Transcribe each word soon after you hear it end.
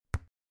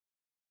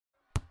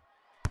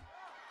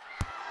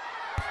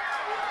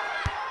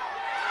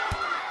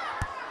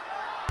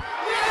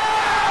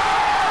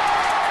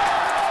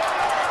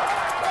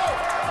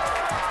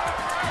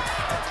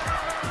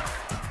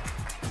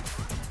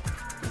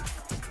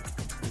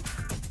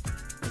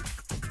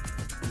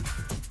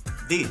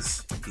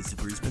This is the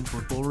Brisbane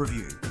Football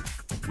Review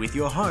with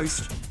your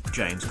host,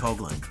 James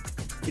Coughlin.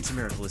 It's a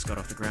miracle this got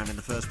off the ground in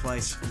the first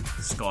place.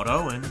 Scott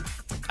Owen.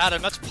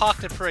 Adam, that's Park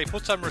Prairie.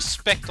 Put some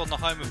respect on the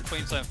home of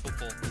Queensland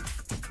football.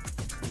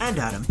 And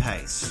Adam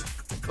Pace.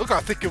 Look, I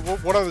think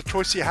what other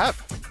choice you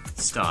have?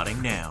 Starting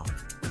now.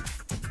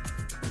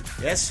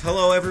 Yes,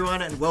 hello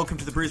everyone and welcome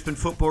to the Brisbane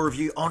Football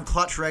Review on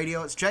Clutch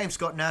Radio. It's James,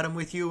 Scott and Adam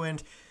with you,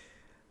 and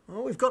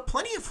well, we've got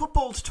plenty of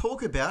football to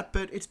talk about,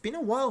 but it's been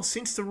a while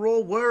since the Raw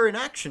were in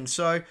action,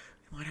 so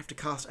we might have to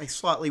cast a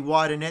slightly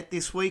wider net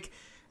this week.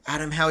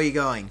 Adam, how are you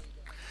going?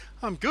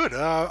 I'm good.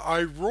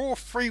 A Raw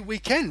free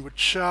weekend,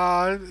 which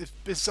I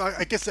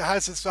guess it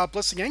has its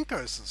blessing and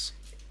curses.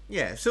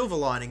 Yeah, silver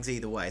linings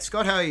either way.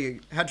 Scott, how are you?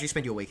 How did you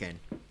spend your weekend?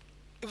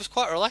 It was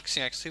quite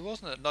relaxing, actually,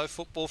 wasn't it? No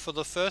football for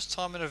the first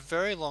time in a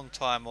very long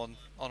time on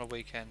a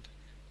weekend.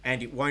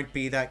 And it won't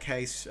be that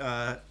case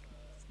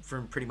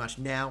from pretty much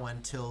now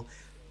until,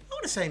 I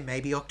want to say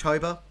maybe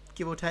October,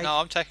 give or take. No,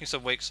 I'm taking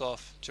some weeks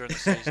off during the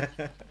season.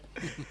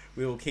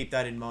 We will keep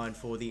that in mind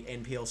for the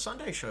NPL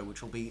Sunday show,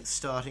 which will be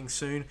starting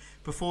soon.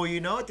 Before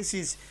you know it, this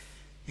is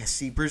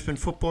the Brisbane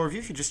Football Review.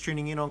 If you're just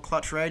tuning in on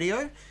Clutch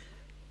Radio,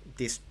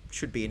 this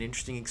should be an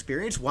interesting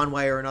experience, one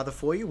way or another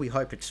for you. We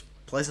hope it's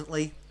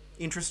pleasantly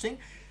interesting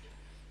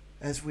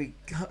as we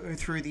go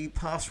through the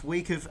past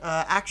week of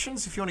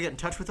actions. If you want to get in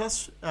touch with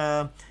us,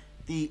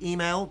 the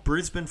email,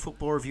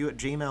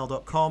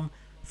 brisbanefootballreview@gmail.com,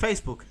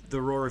 Facebook,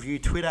 The Raw Review,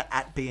 Twitter,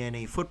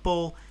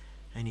 @BNEFootball,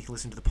 and you can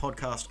listen to the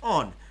podcast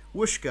on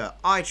Whooshka,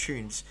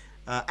 iTunes,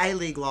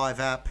 A-League Live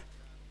app,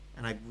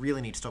 and I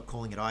really need to stop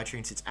calling it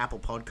iTunes. It's Apple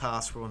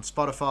Podcasts. We're on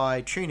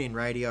Spotify, TuneIn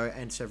Radio,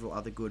 and several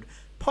other good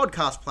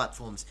podcast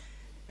platforms.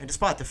 And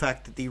despite the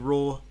fact that the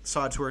Raw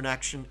sides were in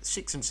action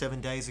 6 and 7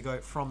 days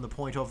ago from the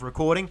point of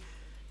recording,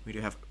 we do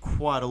have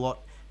quite a lot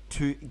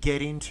to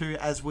get into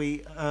as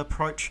we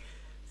approach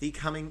the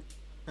coming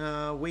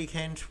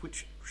weekend,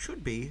 which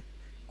should be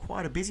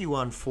quite a busy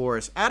one for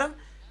us. Adam,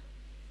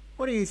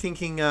 what are you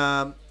thinking?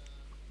 What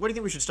do you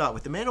think we should start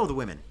with, the men or the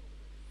women?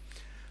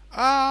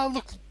 Well,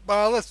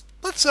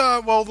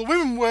 the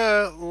women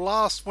were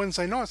last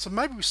Wednesday night, so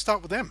maybe we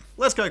start with them.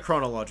 Let's go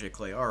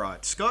chronologically. All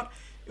right, Scott,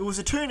 it was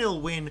a 2-0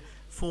 win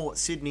for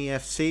Sydney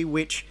FC,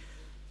 which,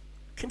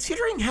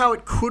 considering how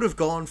it could have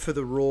gone for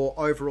the Raw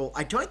overall,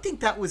 I don't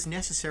think that was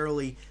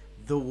necessarily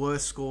the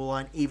worst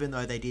scoreline, even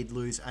though they did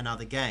lose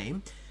another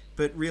game.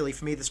 But really,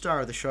 for me, the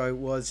star of the show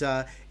was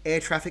air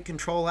traffic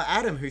controller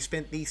Adam, who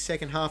spent the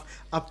second half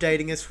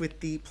updating us with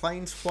the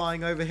planes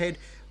flying overhead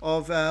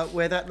of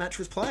where that match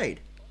was played.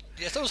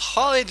 Yes, that was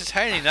highly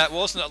entertaining, that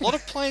wasn't it? A lot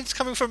of planes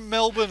coming from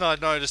Melbourne, I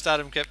noticed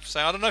Adam kept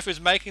saying. I don't know if he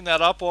was making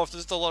that up or if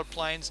there's just a lot of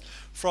planes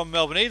from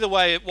Melbourne. Either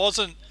way, it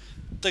wasn't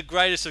the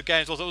greatest of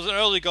games. It was an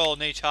early goal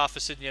in each half for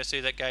Sydney FC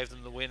that gave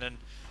them the win. And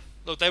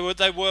look, they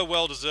were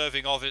well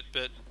deserving of it,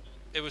 but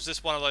it was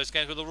just one of those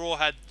games where the Raw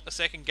had a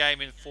second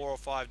game in 4 or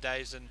 5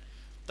 days, and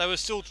they were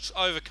still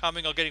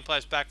overcoming or getting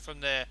players back from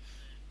their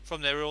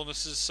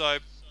illnesses. So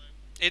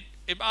it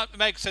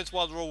makes sense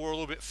why the Raw were a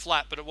little bit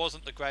flat, but it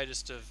wasn't the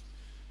greatest of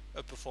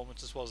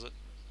performances, was it?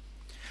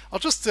 I'll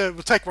just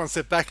we'll take one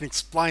step back and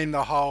explain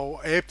the whole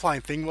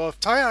airplane thing. Well, if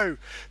Teo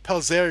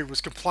Pelzeri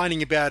was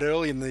complaining about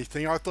early in the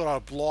thing, I thought I'd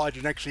oblige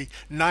and actually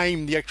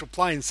name the actual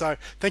plane. So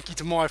thank you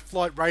to my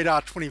Flight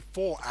Radar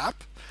 24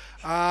 app.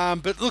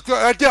 But look,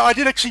 I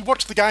did actually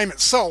watch the game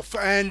itself,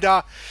 and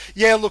I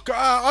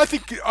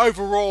think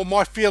overall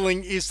my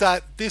feeling is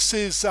that this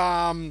is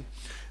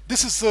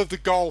the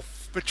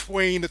gulf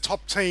between the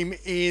top team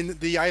in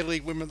the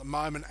A-League women at the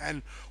moment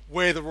and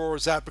where the Raw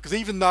is at, because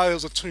even though there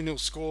was a 2-0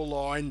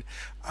 scoreline,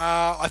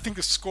 I think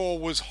the score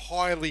was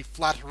highly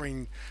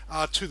flattering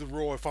to the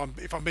Raw, if I'm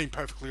being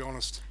perfectly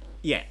honest.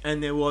 Yeah,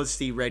 and there was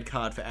the red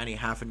card for Annie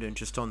Haffenden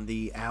just on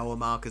the hour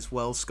mark as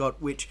well,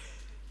 Scott, which,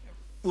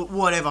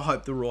 whatever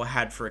hope the Raw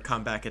had for a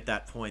comeback at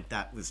that point,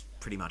 that was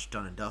pretty much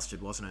done and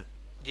dusted, wasn't it?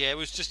 Yeah, it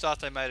was just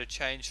after they made a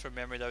change from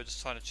memory. They were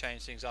just trying to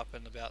change things up,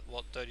 and about,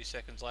 30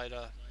 seconds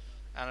later,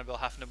 Annabelle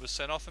Haffenden was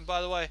sent off. And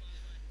by the way,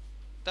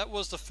 that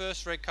was the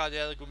first red card the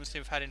A-League women's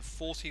team have had in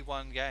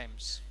 41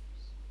 games.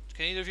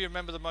 Can either of you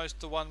remember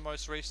the one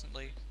most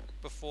recently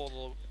before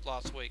the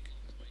last week?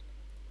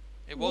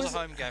 It was a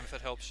home game, if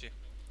it helps you.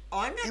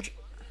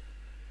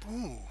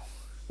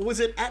 Was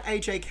it at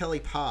AJ Kelly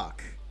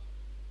Park?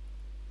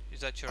 Is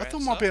that your I answer?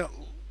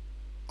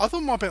 I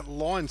thought it might be at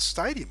Lions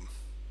Stadium.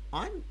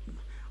 I'm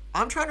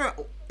trying to...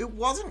 It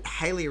wasn't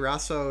Hayley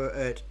Russo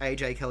at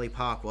AJ Kelly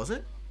Park, was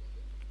it?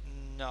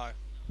 No.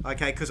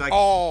 Okay, because Adam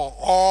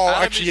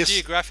actually, is yes.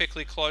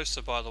 geographically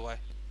closer, by the way.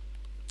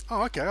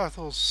 Oh, okay, I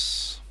thought it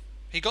was...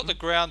 He got the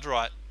ground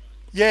right.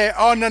 Yeah,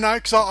 no,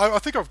 because I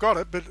think I've got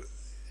it, but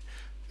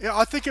yeah,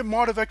 I think it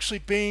might have actually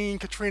been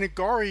Katrina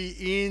Gorry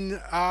in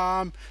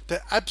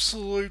the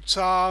absolute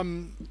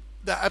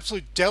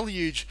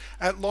deluge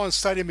at Lions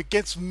Stadium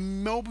against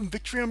Melbourne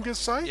Victory, I'm going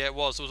to say. Yeah, it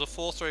was. It was a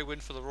 4-3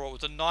 win for the Raw.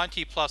 It was a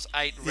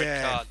 90+8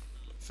 red card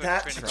for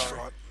Katrina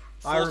Gorry.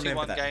 Right.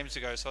 41 games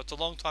ago, so it's a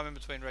long time in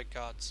between red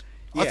cards.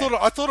 Yeah.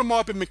 I thought it might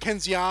have been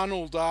Mackenzie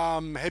Arnold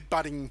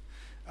headbutting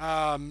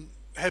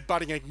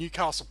headbutting a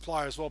Newcastle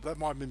player as well, but that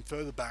might have been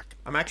further back.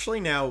 I'm actually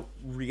now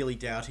really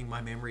doubting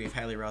my memory if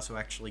Hayley Russell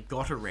actually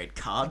got a red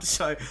card,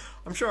 so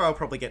I'm sure I'll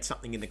probably get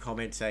something in the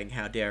comments saying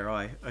how dare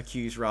I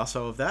accuse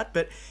Russell of that.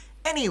 But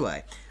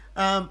anyway,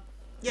 I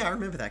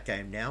remember that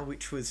game now,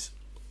 which was,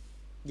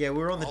 we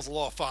were on That was a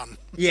lot of fun.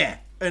 Yeah,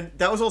 and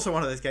that was also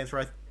one of those games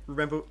where I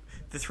remember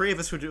the three of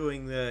us were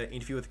doing the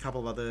interview with a couple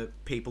of other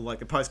people, like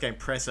the post-game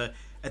presser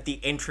at the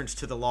entrance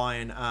to the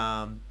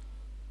Lion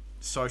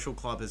social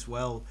club as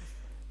well.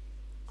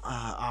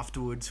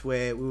 Afterwards,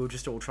 where we were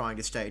just all trying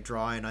to stay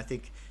dry, and I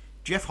think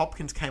Jeff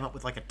Hopkins came up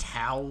with like a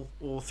towel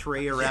or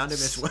three around him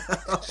as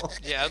well.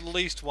 Yeah, at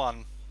least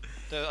one.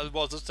 There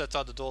was just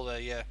outside the door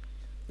there, yeah.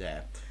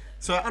 Yeah.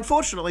 So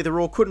unfortunately, the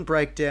Raw couldn't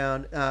break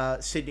down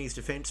Sydney's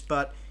defence,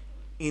 but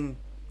in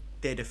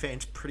their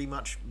defence, pretty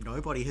much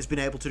nobody has been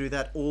able to do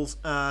that all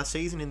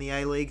season in the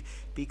A-League,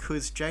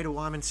 because Jada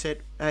Wyman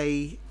set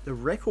the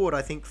record,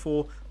 I think,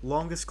 for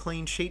longest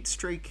clean sheet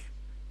streak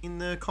in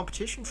the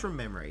competition from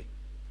memory.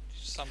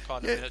 Some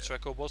kind of minutes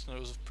record, wasn't it?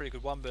 It was a pretty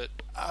good one, but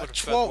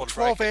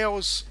 12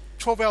 hours,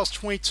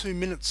 22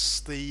 minutes.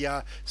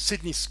 The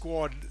Sydney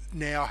squad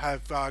now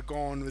have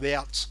gone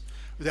without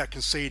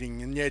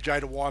conceding, and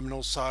Jada Wyman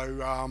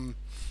also,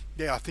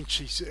 I think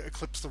she's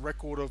eclipsed the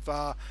record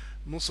of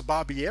Melissa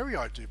Barbieri,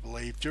 I do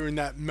believe, during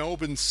that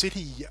Melbourne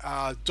City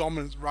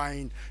dominant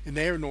reign in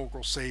their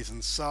inaugural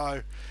season.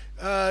 So,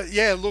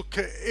 look,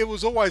 it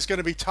was always going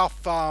to be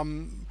tough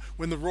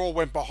when the Raw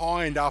went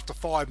behind after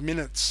 5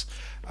 minutes.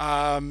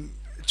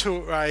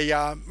 To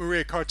a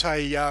Maria Cote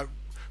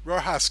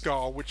Rojas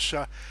goal, which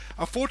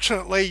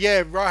unfortunately,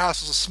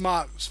 Rojas was a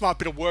smart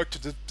bit of work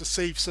to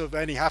deceive sort of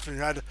Annie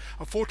Haffner.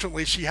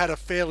 Unfortunately, she had a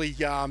fairly,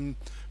 a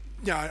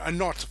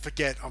not to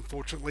forget,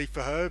 unfortunately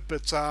for her.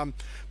 But after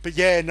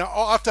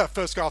that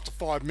first goal, after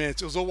 5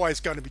 minutes, it was always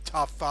going to be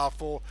tough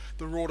for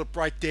the Raw to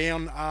break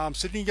down.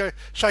 Sydney,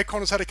 Shay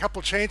Connors had a couple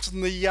of chances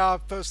in the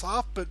first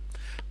half, but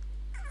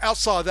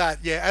outside of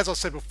that, as I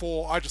said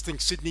before, I just think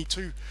Sydney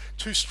too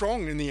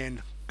strong in the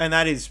end. And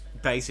that has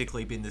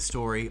basically been the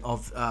story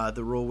of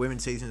the Raw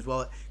women's season as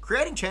well.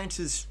 Creating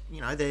chances,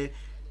 they're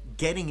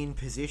getting in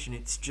position.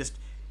 It's just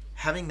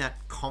having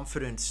that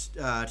confidence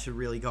to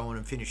really go on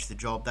and finish the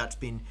job. That's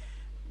been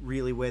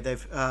really where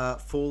they've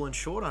fallen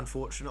short,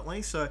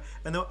 unfortunately. So,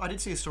 and I did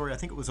see a story, I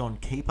think it was on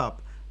Keep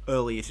Up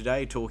earlier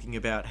today, talking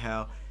about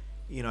how,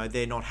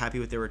 they're not happy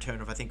with their return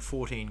of, I think,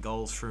 14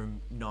 goals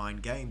from 9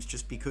 games,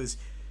 just because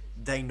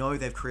they know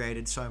they've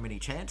created so many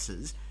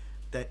chances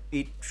that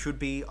it should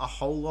be a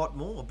whole lot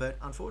more, but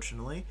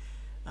unfortunately,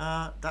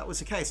 that was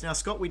the case. Now,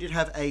 Scott, we did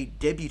have a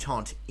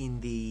debutante in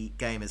the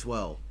game as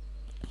well.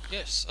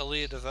 Yes,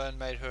 Aaliyah Deverne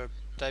made her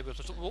debut.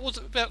 What was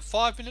it, about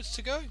 5 minutes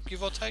to go,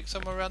 give or take,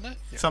 somewhere around there?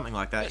 Yeah. Something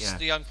like that, yes,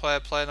 the young player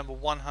number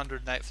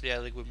 108 for the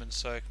A-League Women,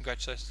 so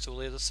congratulations to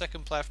Aaliyah, the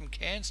second player from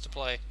Cairns to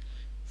play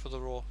for the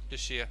Raw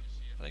this year.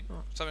 I think,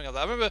 something like that.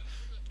 I remember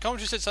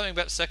commentary said something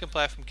about the second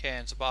player from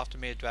Cairns after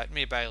Mia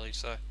Bailey,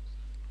 so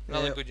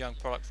another good young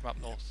product from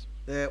up north.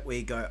 There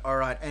we go. All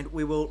right, and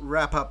we will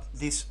wrap up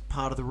this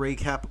part of the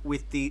recap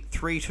with the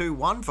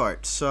 3-2-1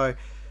 vote. So,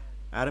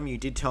 Adam, you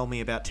did tell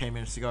me about 10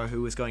 minutes ago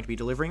who was going to be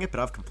delivering it,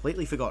 but I've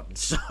completely forgotten.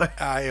 So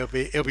it'll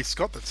be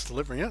Scott that's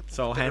delivering it.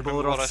 So I'll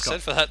handball it off to Scott. What I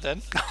said for that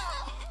then.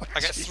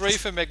 I got 3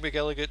 for Meg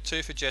McElligott,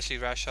 2 for Jessie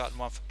Rashart, and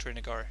 1 for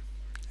Trina Gorry.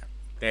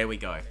 There we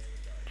go.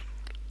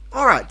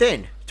 All right,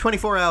 then.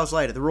 24 hours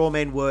later, the Raw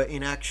men were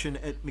in action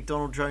at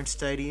McDonald Jones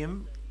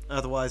Stadium,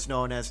 otherwise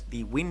known as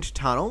the Wind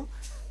Tunnel,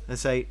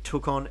 as they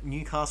took on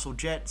Newcastle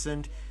Jets,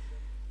 and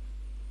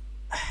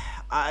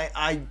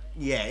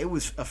it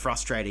was a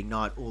frustrating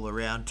night all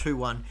around.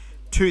 2-1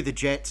 to the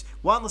Jets.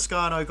 Juan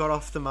Lezcano got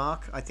off the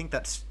mark. I think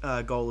that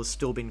goal has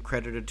still been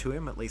credited to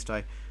him. At least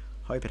I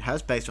hope it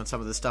has, based on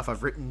some of the stuff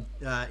I've written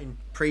in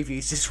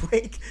previews this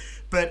week.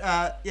 But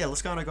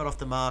Lezcano got off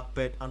the mark,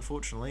 but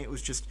unfortunately it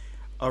was just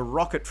a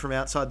rocket from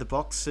outside the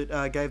box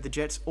that gave the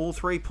Jets all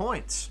 3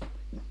 points.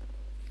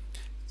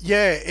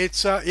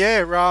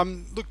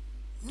 Look.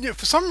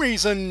 For some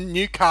reason,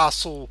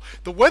 Newcastle,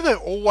 the weather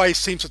always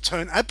seems to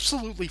turn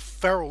absolutely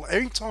feral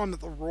every time that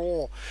the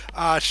Raw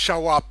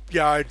show up,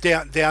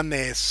 down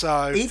there.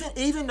 So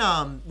even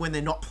when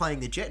they're not playing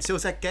the Jets, there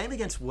was that game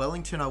against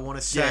Wellington, I want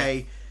to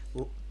say,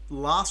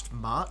 last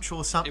March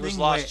or something. It was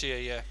last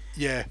year,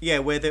 yeah. Yeah,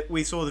 where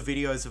we saw the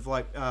videos of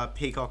like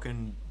Peacock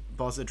and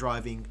Bozza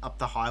driving up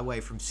the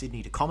highway from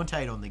Sydney to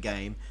commentate on the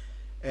game.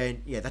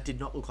 And, that did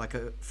not look like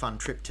a fun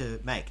trip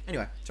to make.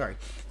 Anyway, sorry.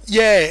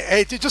 Yeah,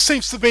 it just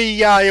seems to be,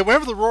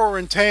 whenever the Raw are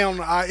in town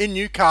in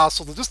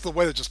Newcastle, the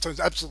weather just turns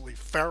absolutely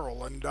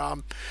feral. And,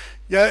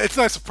 it's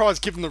no surprise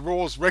given the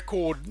Raw's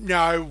record,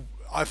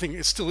 I think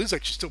it still is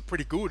actually still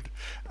pretty good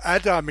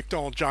at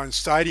McDonald Jones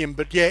Stadium.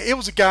 But it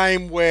was a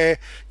game where,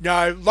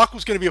 luck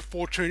was going to be a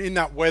fortune in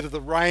that weather.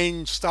 The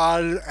rain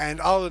started, and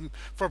other than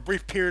for a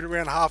brief period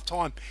around half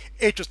time,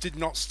 it just did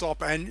not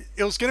stop. And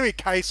it was going to be a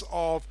case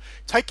of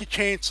take your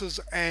chances,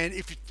 and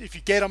if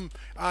you get them,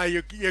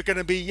 you're going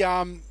to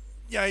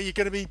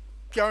be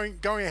going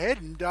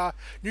ahead, and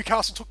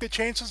Newcastle took their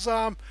chances.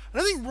 I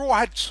don't think Raw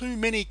had too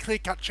many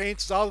clear-cut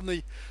chances other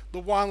than the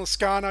one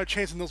Loscano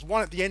chance, and there was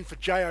one at the end for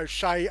Jay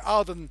O'Shea,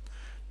 other than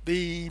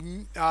the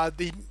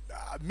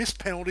missed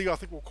penalty, I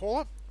think we'll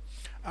call it.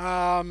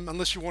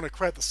 Unless you want to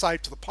credit the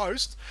save to the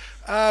post.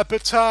 But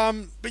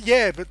we'll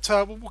get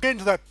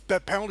into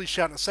that penalty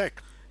shout in a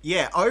sec.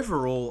 Yeah,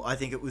 overall, I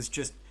think it was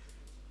just...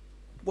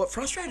 What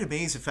frustrated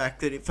me is the fact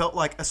that it felt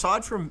like,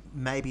 aside from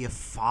maybe a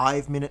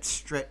 5-minute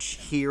stretch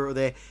here or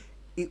there,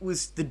 it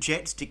was the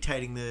Jets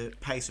dictating the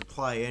pace of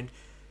play. And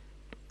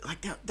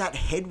like that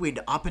headwind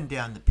up and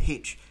down the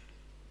pitch,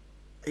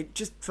 it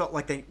just felt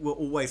like they were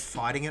always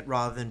fighting it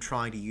rather than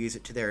trying to use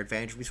it to their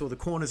advantage. We saw the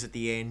corners at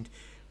the end,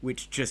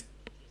 which just...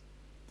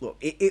 Look,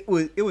 it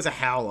was a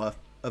howler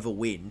of a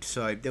wind,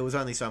 so there was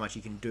only so much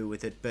you can do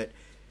with it, but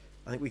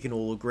I think we can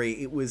all agree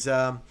it was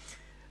a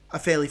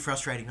fairly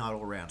frustrating night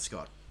all around,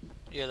 Scott.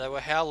 Yeah, they were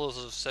howlers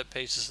of set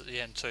pieces at the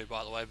end too,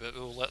 by the way, but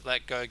we'll let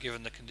that go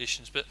given the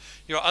conditions. But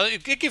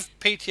it give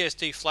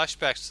PTSD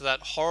flashbacks to that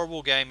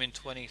horrible game in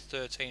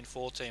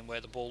 2013-14 where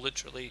the ball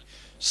literally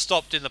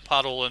stopped in the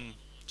puddle and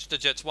the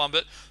Jets won.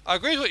 But I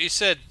agree with what you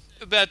said.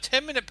 About a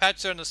 10-minute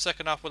patch there in the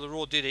second half where the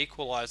Raw did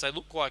equalise. They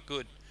looked quite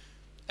good.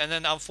 And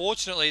then,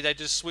 unfortunately, they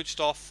just switched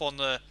off on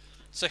the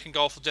second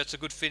goal for the Jets. A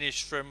good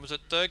finish from, was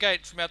it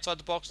Thurgate from outside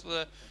the box for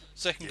the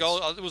second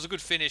goal? It was a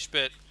good finish,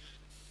 but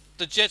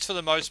the Jets, for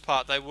the most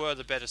part, they were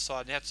the better side.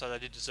 And you have to say they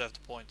did deserve the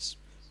points.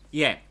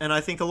 Yeah, and I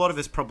think a lot of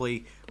us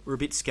probably were a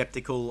bit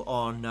sceptical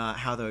on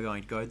how they were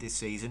going to go this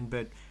season,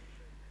 but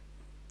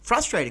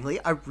frustratingly,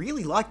 I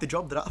really like the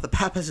job that Arthur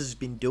Papas has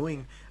been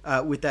doing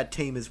with that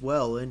team as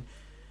well. And,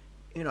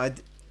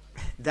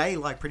 they,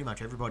 like pretty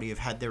much everybody, have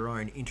had their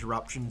own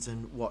interruptions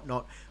and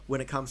whatnot when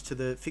it comes to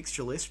the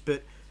fixture list.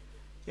 But,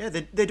 yeah,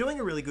 they're doing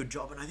a really good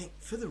job. And I think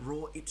for the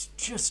Raw, it's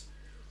just...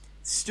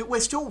 we're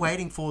still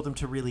waiting for them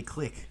to really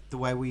click the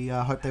way we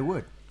hope they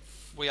would.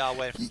 We are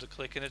waiting for them to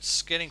click, and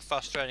it's getting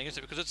frustrating,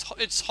 isn't it? Because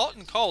it's hot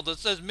and cold.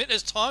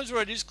 There's times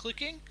where it is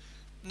clicking,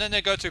 and then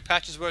they go through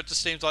patches where it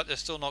just seems like they're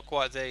still not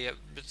quite there yet.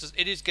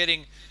 It is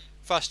getting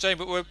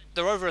frustrating, but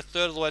they're over a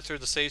third of the way through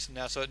the season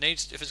now, so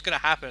if it's going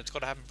to happen, it's got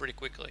to happen pretty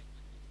quickly.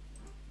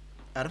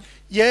 Adam?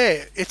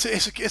 Yeah, it's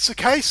a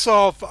case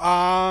of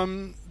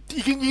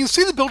you can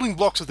see the building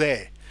blocks are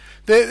there.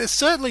 They're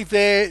certainly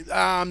there.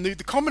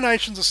 The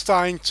combinations are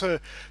starting to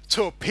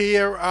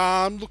appear.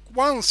 Look,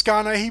 Juan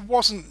Loscano, he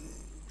wasn't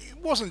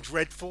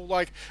dreadful.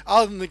 Like,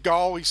 other than the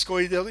goal he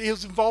scored, he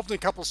was involved in a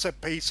couple of set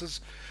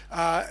pieces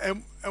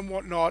and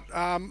whatnot.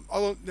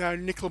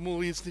 Nicola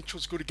Mullins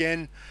was good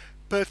again,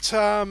 but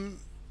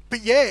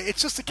yeah,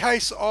 it's just a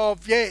case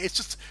of it's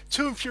just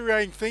two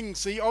infuriating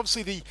things.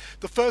 Obviously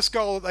the first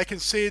goal that they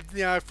conceded,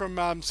 from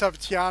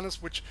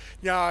Savatianis, which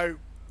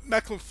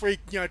Macklin Freak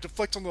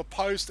deflects on the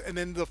post, and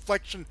then the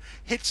deflection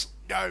hits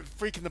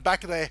Freak in the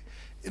back of the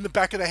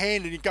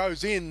hand, and he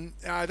goes in.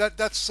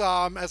 That's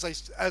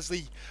as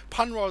the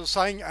pun writer was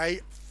saying, a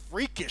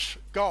freakish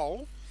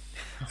goal.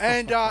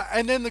 And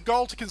then the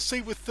goal to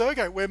concede with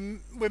Thurgate,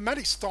 where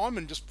Matty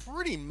Steinman just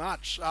pretty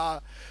much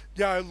lost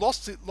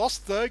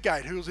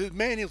Thurgate, who was the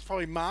man he was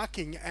probably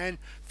marking, and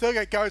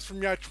Thurgate goes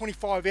from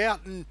 25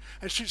 out and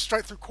shoots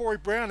straight through Corey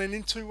Brown and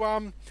into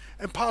and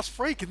past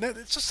Freak, and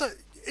it's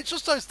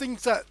just those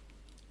things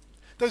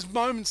those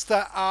moments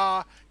that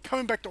are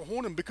coming back to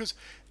haunt him, because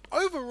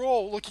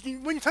overall, look,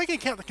 when you take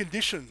into account the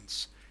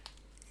conditions,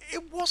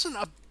 it wasn't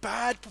a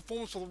bad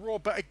performance for the Raw,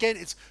 but again,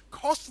 it's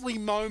costly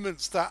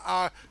moments that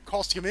are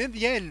costing him. And in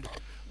the end,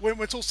 when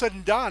it's all said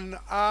and done,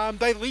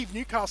 they leave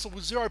Newcastle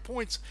with 0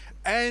 points,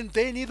 and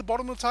they're near the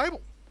bottom of the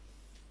table.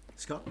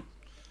 Scott?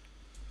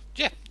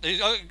 Yeah,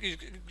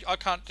 I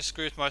can't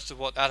disagree with most of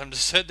what Adam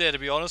just said there, to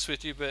be honest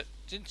with you, but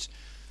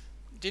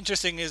the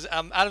interesting is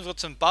Adam's got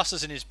some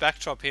buses in his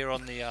backdrop here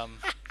on the on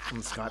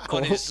the Skype call.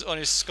 on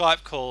his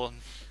Skype call.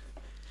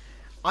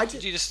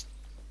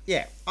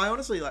 Yeah, I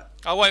honestly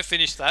I won't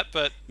finish that,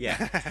 but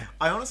yeah,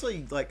 I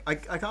honestly I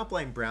can't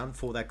blame Brown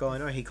for that goal. I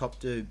know he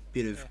copped a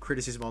bit of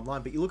criticism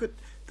online, but you look at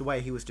the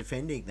way he was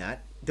defending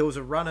that. There was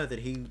a runner that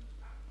he,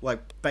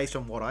 based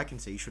on what I can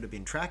see, should have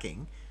been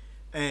tracking,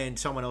 and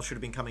someone else should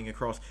have been coming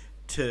across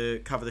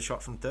to cover the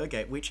shot from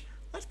Thurgate. Which,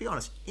 let's be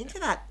honest, into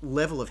that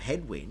level of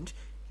headwind,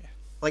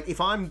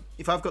 if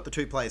I've got the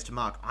two players to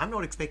mark, I'm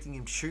not expecting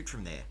him to shoot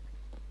from there.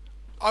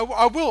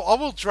 I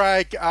will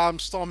drag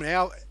Steinman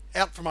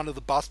out from under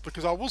the bus,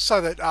 because I will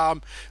say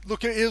that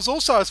look, it was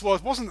also as well.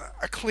 It wasn't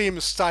a clear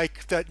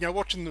mistake that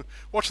watching the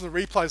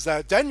replays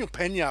there. Daniel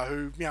Pena,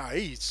 who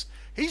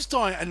he's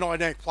dying a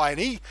dynamic play, and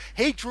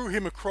he drew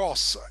him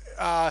across,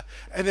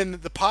 and then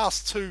the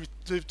pass to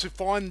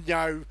find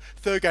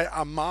Thurgate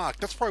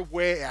unmarked. That's probably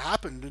where it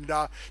happened.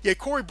 And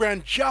Corey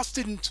Brown just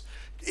didn't.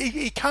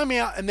 He came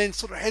out and then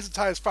sort of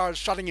hesitated as far as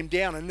shutting him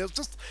down, and there was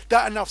just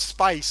that enough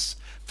space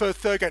for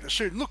Thurgate to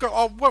shoot. And look,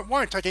 I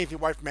won't take anything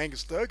away from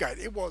Angus Thurgate.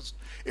 It was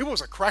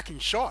a cracking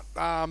shot.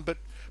 But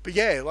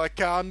yeah,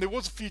 there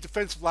was a few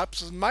defensive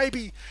lapses.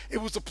 Maybe it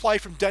was a play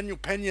from Daniel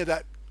Pena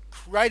that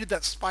created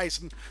that space,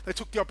 and they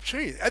took the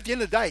opportunity. At the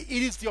end of the day,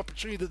 it is the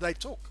opportunity that they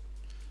took.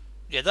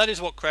 Yeah, that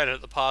is what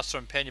created the pass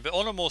from Pena. But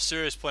on a more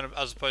serious point,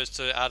 as opposed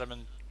to Adam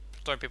and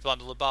throwing people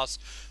under the bus,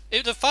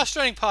 the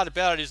frustrating part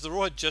about it is the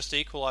Raw had just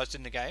equalised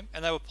in the game,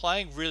 and they were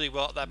playing really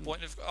well at that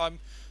point.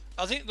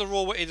 I think the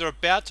Raw were either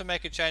about to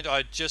make a change or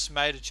had just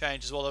made a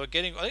change as well. I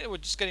think they were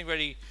just getting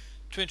ready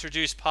to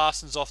introduce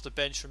Parsons off the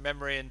bench from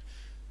memory, and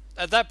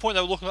at that point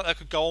they were looking like they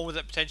could go on with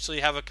it, potentially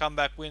have a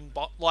comeback win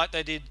like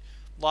they did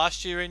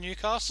last year in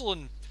Newcastle.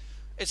 And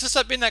it's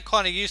just been that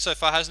kind of year so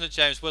far, hasn't it,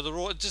 James, where the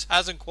Raw just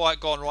hasn't quite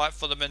gone right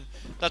for them, and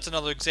that's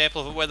another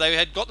example of it, where they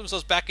had got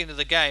themselves back into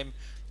the game,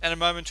 and a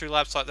momentary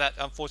lapse like that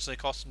unfortunately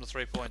cost them the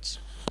 3 points.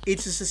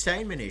 It's a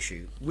sustainment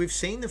issue. We've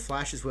seen the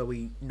flashes where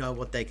we know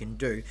what they can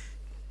do.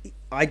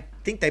 I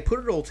think they put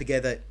it all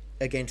together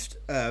against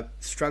a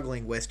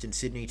struggling Western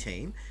Sydney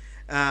team.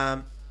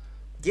 But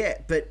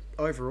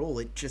overall,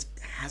 it just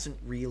hasn't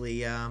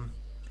really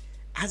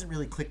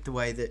clicked the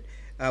way that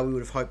we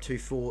would have hoped to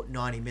for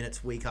 90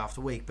 minutes week after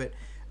week. But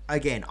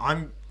again,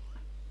 I'm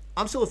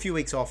still a few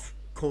weeks off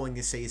calling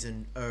this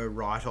season a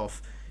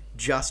write-off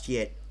just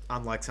yet,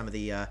 unlike some of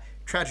the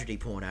tragedy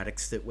porn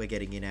addicts that we're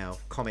getting in our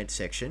comment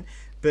section.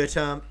 But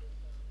I'm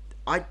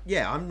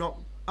not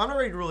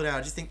ready to rule it out.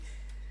 I just think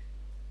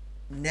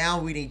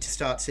now we need to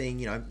start seeing,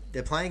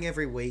 they're playing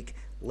every week.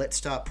 Let's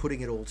start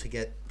putting it all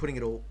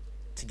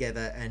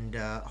together and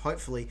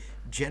hopefully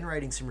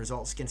generating some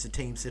results against the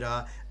teams that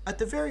are at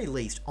the very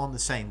least on the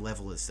same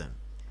level as them.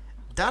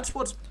 That's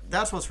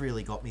what's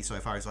really got me so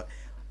far. Is like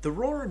the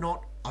Raw are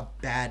not a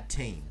bad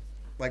team.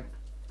 Like,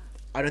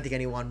 I don't think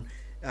anyone,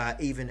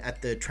 even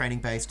at the training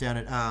base down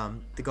at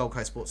the Gold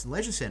Coast Sports and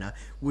Leisure Centre,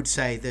 would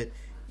say that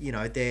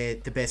they're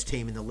the best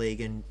team in the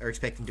league and are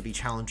expecting to be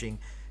challenging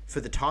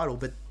for the title.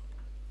 But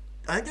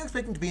I think they're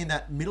expecting to be in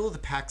that middle of the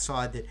pack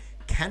side that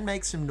can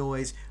make some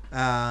noise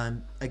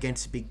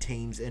against the big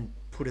teams and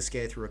put a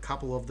scare through a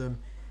couple of them,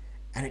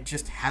 and it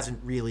just hasn't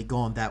really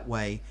gone that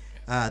way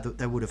that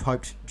they would have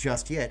hoped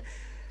just yet.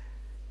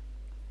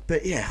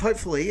 But yeah,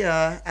 hopefully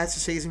as the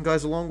season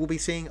goes along, we'll be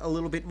seeing a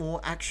little bit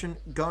more action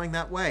going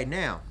that way.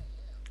 Now,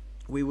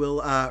 we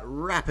will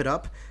wrap it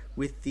up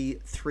with the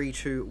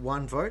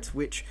 3-2-1 votes,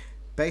 which,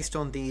 based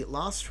on the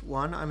last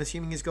one, I'm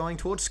assuming is going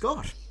towards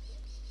Scott.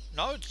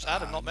 No, it's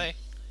Adam, not me.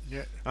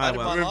 Yeah,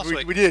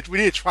 we did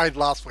a trade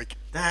last week.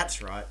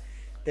 That's right.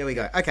 There we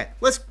go. Okay,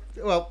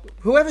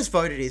 whoever's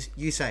voted is,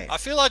 you say it. I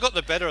feel I got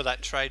the better of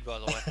that trade, by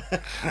the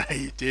way.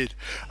 You did.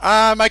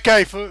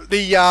 Okay, for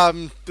the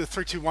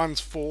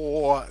 3-2-1s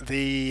for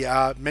the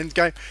men's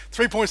game.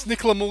 3 points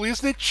Nikola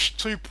Miljusnic,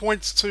 2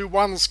 points to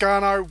Juan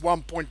Lozcano,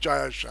 1 point Jay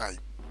O'Shea.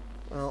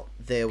 Well,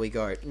 there we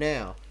go.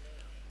 Now,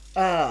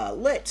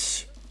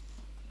 let's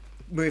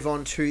move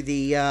on to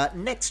the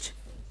next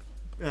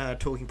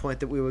talking point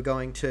that we were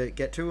going to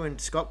get to.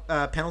 And Scott,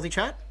 penalty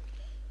chat?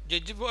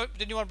 Didn't you want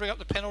to bring up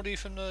the penalty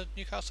from the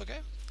Newcastle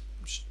game?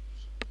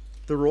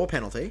 The Raw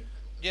penalty?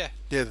 Yeah.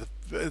 Yeah,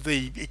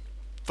 the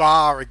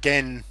VAR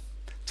again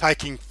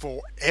taking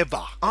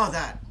forever. Oh,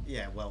 that.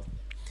 Yeah, well,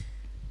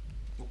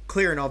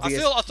 clear and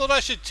obvious. I thought I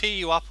should tee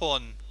you up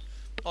on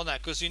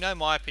that, because you know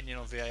my opinion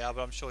on VAR,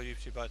 but I'm sure you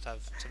two both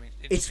have something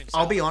interesting to say.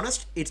 I'll be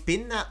honest, it's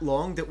been that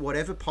long that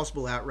whatever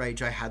possible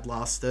outrage I had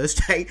last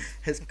Thursday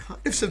has kind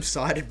of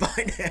subsided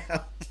by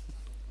now.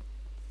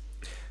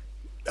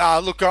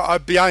 Look,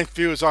 I'd be only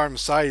few as I am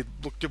say.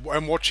 Look,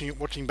 and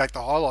watching back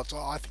the highlights,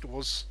 I think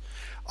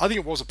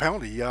it was a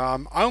penalty.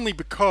 Only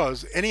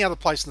because any other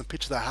place in the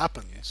pitch that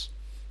happens,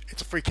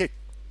 it's a free kick.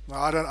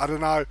 I don't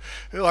know.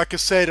 Like I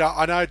said,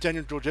 I know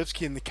Daniel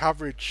Georgievski in the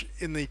coverage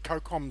in the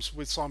co-coms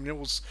with Simon Hill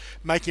was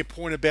making a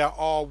point about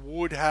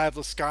would have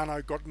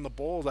Lozcano gotten the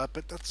ball but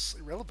that's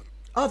irrelevant.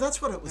 Oh,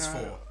 that's what it was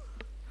for.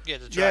 Yeah,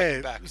 the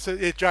dragging back. So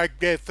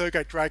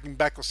Thurgate dragging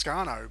back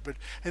Lozcano,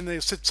 and they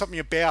said something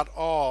about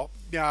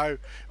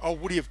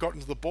would he have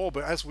gotten to the ball?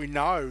 But as we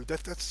know,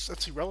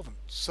 that's irrelevant.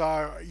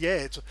 So yeah,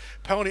 it's a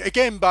penalty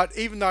again. But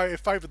even though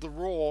it favoured the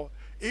Raw,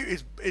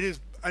 it is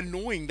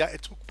annoying that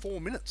it took 4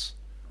 minutes.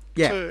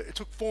 Yeah, It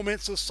took 4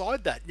 minutes to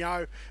decide that.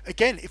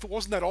 Again, if it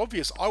wasn't that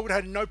obvious, I would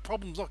have had no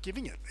problems not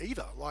giving it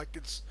either. Like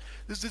this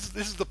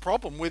is the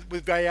problem with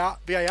VAR.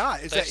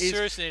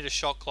 Seriously need a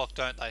shot clock,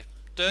 don't they?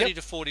 30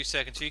 to 40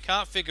 seconds. So you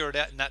can't figure it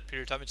out in that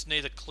period of time. It's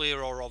neither clear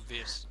or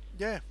obvious.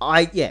 Yeah.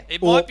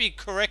 It might be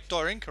correct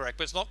or incorrect,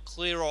 but it's not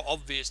clear or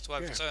obvious to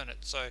overturn it.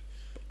 So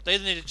they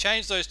either need to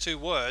change those two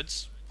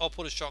words or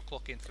put a shot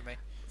clock in for me.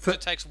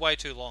 It takes way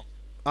too long.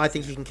 I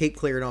think you can keep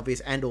clear and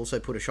obvious and also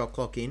put a shot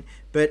clock in.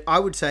 But I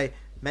would say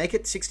make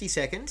it 60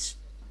 seconds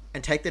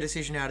and take the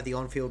decision out of the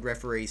on-field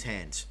referee's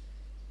hands.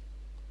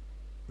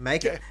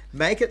 Make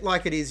it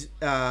like it is,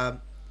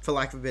 for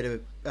lack of a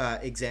better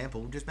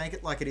example, just make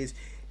it like it is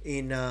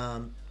in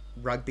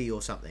rugby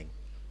or something.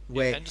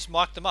 And just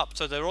mic them up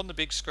so they're on the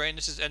big screen.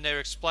 And they're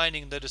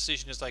explaining the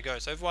decision as they go,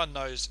 so everyone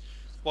knows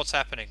what's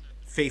happening.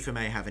 FIFA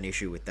may have an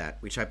issue with that,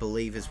 which I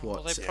believe is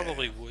what... Well, they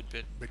probably would,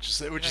 but... Which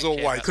is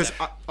always... Because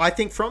I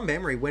think from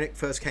memory, when it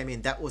first came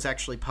in, that was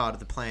actually part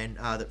of the plan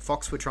that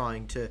Fox were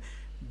trying to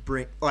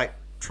bring...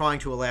 trying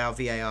to allow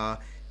VAR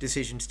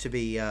decisions to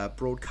be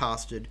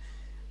broadcasted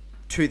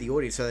to the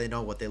audience so they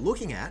know what they're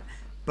looking at.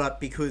 but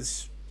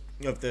because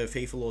of the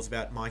FIFA laws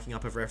about miking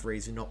up of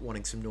referees and not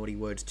wanting some naughty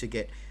words to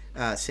get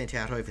sent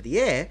out over the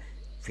air,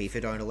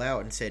 FIFA don't allow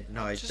it and said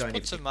no. Just don't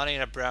put some money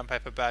in a brown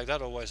paper bag.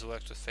 That always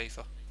works with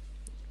FIFA.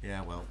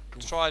 Yeah, well,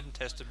 Tried and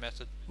tested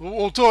method.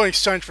 We'll do an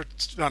exchange for.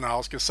 No, I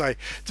was going to say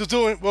to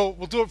do it. Well,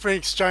 we'll do it for an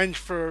exchange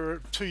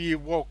for 2-year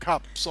World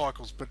Cup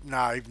cycles. But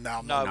no, even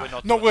now, No, we're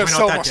not. Not going to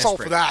sell my soul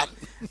desperate. for that.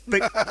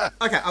 But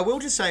okay, I will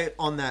just say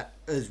on that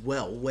as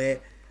well.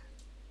 Where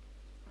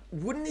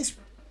wouldn't this?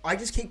 I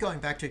just keep going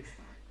back to,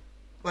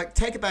 like,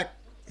 take it back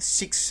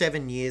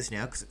 6-7 years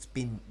now because it's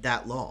been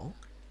that long.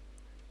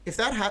 If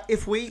that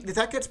if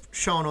that gets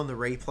shown on the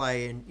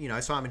replay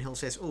and Simon Hill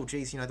says, "Oh,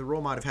 geez, the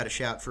Raw might have had a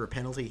shout for a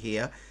penalty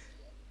here,"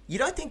 you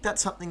don't think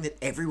that's something that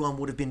everyone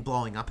would have been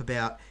blowing up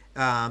about,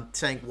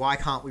 saying, "Why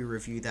can't we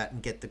review that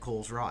and get the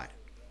calls right?"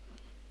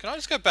 Can I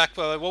just go back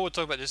while we're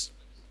talking about this?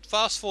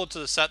 Fast forward to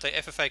the Saturday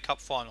FFA Cup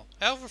final.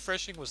 How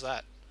refreshing was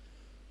that?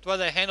 The way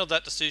they handled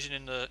that decision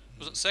in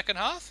was it second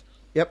half?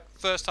 Yep.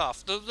 First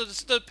half.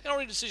 The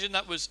penalty decision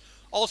that was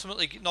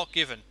ultimately not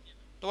given.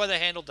 The way they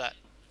handled that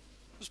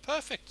was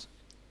perfect.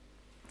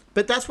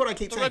 But that's what I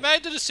keep saying. They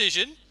made the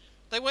decision.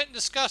 They went and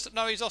discussed it.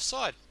 No, he's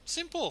offside.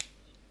 Simple.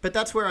 But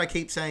that's where I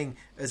keep saying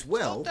as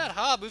well. It's not that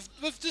hard.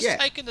 We've just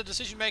taken the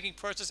decision-making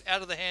process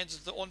out of the hands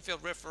of the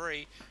on-field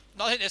referee.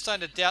 And I think they're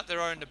starting to doubt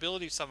their own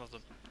ability, some of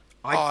them.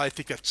 I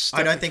think that's.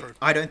 I don't think. True.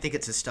 I don't think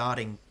it's a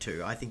starting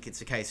to. I think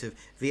it's a case of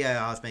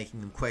VAR's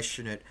making them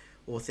question it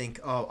or think,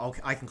 "Oh,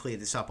 I can clear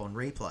this up on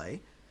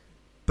replay,"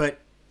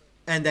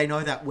 and they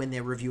know that when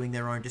they're reviewing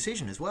their own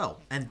decision as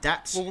well, and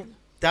that's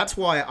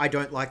why I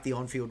don't like the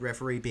on-field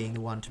referee being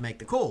the one to make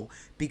the call,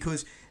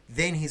 because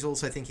then he's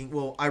also thinking,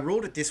 well, I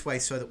ruled it this way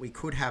so that we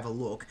could have a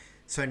look,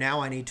 so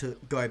now I need to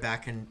go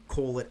back and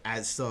call it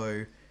as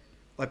though,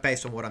 like,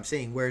 based on what I'm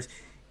seeing. Whereas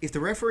if the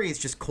referee is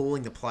just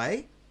calling the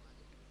play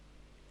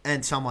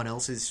and someone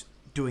else is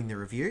doing the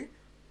review,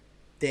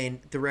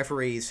 then the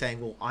referee is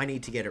saying, well, I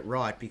need to get it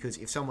right, because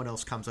if someone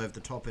else comes over the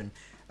top and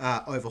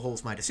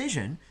overhauls my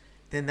decision,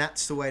 then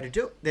that's the way to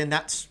do it. Then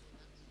that's,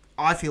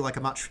 I feel like,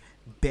 a much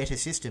better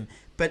system.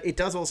 But it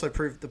does also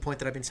prove the point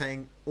that I've been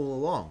saying all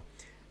along.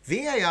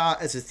 VAR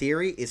as a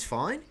theory is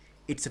fine.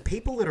 It's the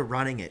people that are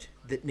running it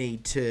that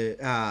need to,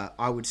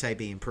 I would say,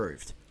 be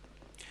improved.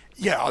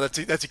 Yeah,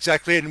 that's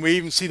exactly it. And we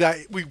even see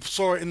that, we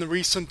saw it in the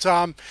recent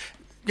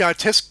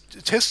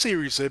test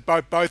series,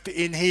 both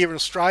in here in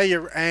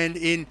Australia and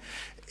in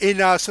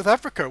South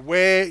Africa,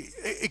 where,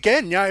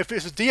 again, if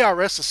it's a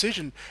DRS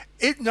decision,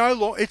 it's no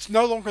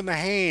longer in the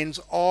hands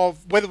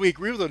of, whether we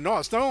agree with it or not,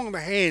 it's no longer in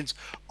the hands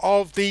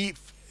of the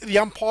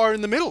umpire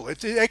in the middle.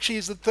 It actually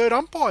is the third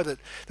umpire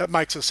that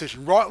makes a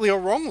decision, rightly or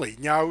wrongly.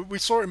 We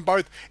saw it in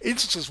both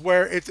instances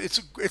where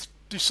it's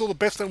you saw the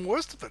best and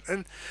worst of it.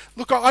 And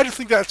look, I just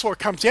think that's what it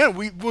comes down.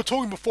 We were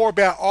talking before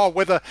about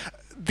whether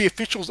the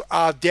officials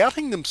are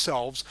doubting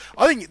themselves.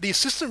 I think the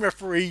assistant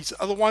referees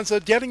are the ones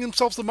that are doubting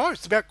themselves the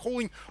most about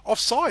calling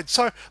offside.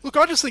 So, look,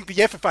 I just think the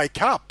FFA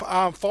Cup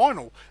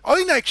final, I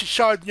think they actually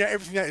showed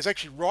everything that is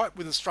actually right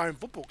with Australian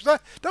football. Because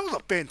that was a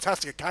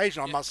fantastic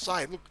occasion, I must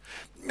say. Look,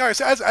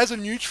 so as a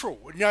neutral,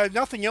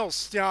 nothing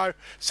else.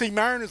 See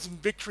Mariners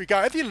and Victory go.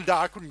 At the end of the day,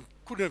 I couldn't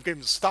have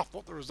given stuff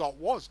what the result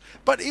was,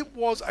 but it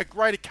was a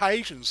great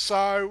occasion.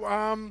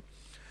 So,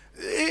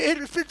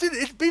 even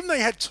though they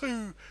had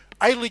two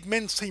A-League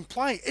men's team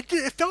playing, it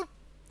felt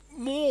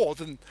more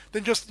than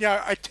just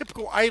a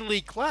typical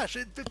A-League clash.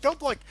 It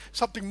felt like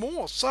something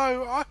more.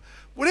 So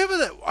whatever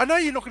that, I know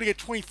you're not going to get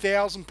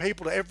 20,000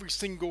 people to every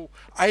single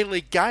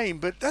A-League game,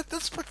 but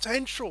that's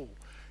potential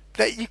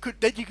that you could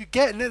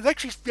get, and it's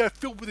actually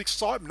filled with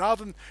excitement,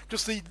 rather than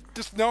just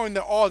knowing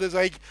that there's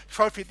a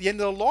trophy at the end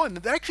of the line.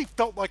 It actually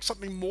felt like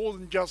something more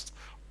than just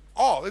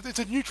it's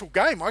a neutral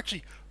game. I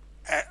actually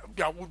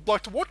would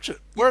like to watch it.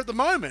 Where at the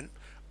moment,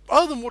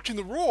 other than watching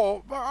the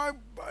Raw,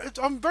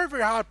 I'm very,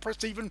 very hard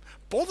pressed to even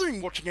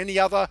bothering watching any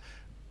other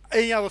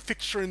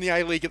fixture in the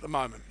A-League at the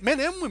moment, men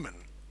and women.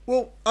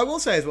 Well, I will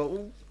say as well,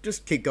 we'll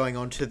just keep going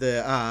on to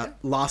the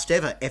last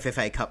ever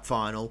FFA Cup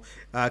final,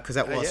 because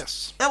that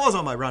was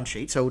on my run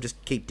sheet, so we'll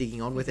just keep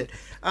digging on with it.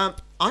 I'm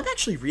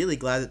actually really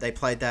glad that they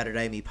played that at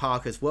AAMI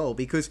Park as well,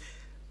 because,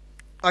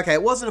 okay,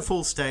 it wasn't a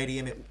full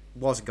stadium, it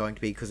wasn't going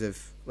to be because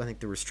of, I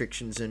think, the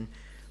restrictions and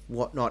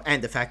whatnot,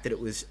 and the fact that it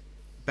was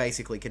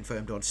basically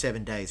confirmed on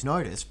 7 days'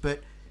 notice,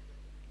 but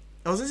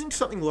I was listening to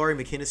something Laurie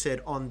McKinnon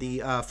said on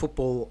the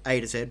Football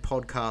A to Z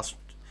podcast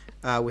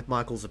with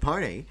Michael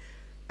Zapponi,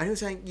 and he was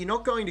saying, you're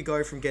not going to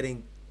go from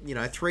getting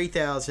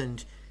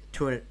 3,000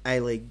 to an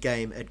A-League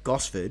game at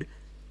Gosford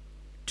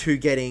to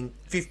getting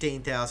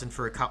 15,000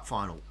 for a cup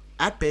final.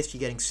 At best, you're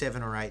getting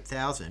 7,000 or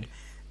 8,000,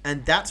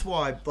 and that's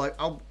why, like,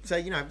 I'll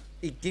say,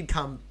 it did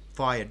come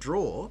via a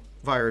draw,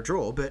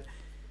 but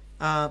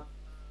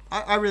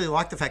I really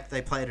like the fact that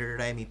they played it at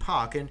AAMI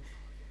Park, and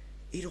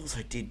it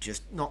also did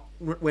just not...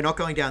 We're not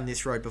going down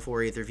this road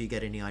before either of you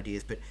get any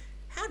ideas, but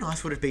how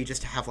nice would it be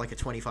just to have like a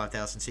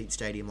 25,000 seat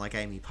stadium like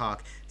AAMI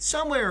Park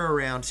somewhere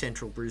around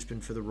central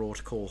Brisbane for the Raw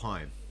to call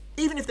home?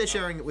 even if they're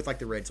sharing it with like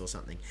the Reds or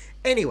something.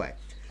 Anyway,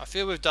 I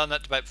feel we've done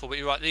that debate before, but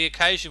you're right. The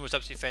occasion was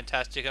absolutely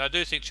fantastic, and I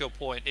do think to your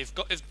point, if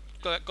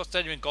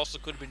Stadium in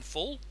Goslar could have been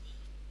full,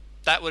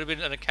 that would have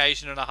been an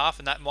occasion and a half,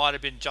 and that might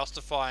have been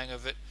justifying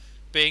of it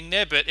being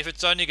there. But if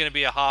it's only going to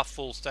be a half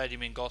full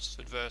stadium in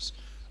Gosford versus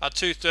a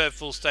 2/3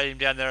 full stadium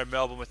down there in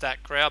Melbourne with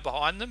that crowd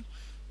behind them,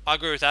 I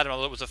agree with Adam. I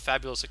thought it was a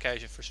fabulous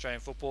occasion for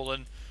Australian football,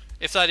 and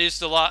if that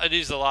is it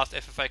is the last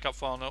FFA Cup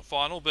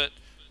final. But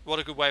what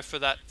a good way for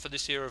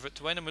this era of it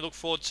to end, and we look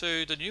forward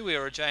to the new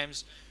era,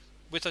 James,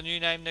 with a new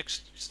name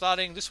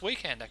starting this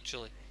weekend,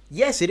 actually.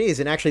 Yes, it is,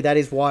 and actually that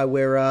is why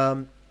we're.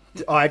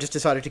 I just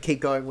decided to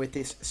keep going with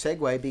this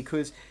segue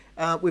because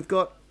we've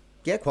got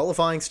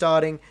qualifying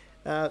starting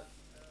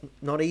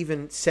not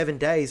even 7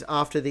 days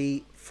after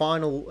the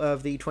final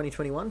of the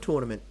 2021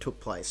 tournament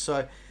took place.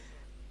 So,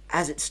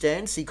 as it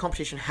stands, the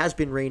competition has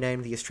been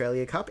renamed the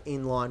Australia Cup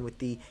in line with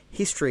the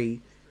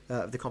history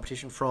of the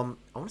competition from,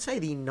 I want to say,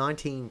 the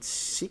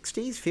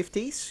 1960s,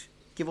 50s,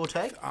 give or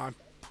take. I'm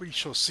pretty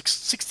sure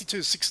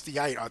 62,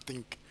 68, I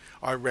think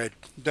I read.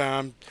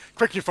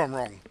 Correct me if I'm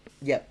wrong.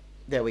 Yep,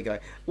 there we go.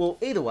 Well,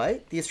 either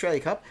way, the Australia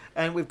Cup,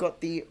 and we've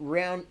got the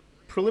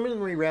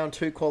preliminary round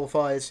 2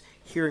 qualifiers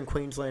here in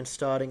Queensland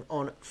starting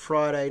on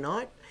Friday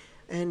night.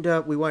 And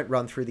we won't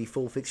run through the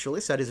full fixture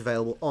list. That is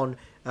available on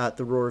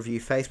the Raw Review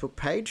Facebook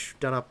page,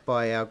 done up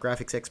by our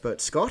graphics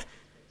expert, Scott,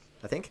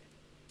 I think.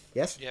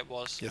 Yes? Yeah, it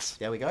was. Yes.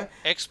 There we go.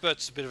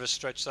 Expert's a bit of a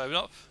stretch,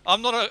 though.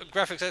 I'm not a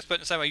graphics expert in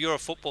the same way you're a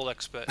football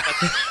expert.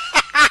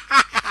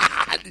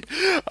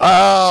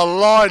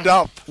 Lined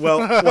up.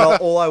 Well,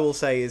 all I will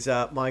say is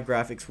my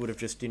graphics would have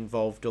just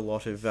involved a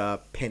lot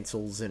of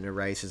pencils and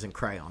erasers and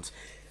crayons.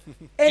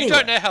 Anyway. You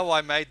don't know how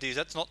I made these.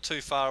 That's not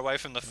too far away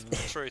from the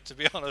truth, to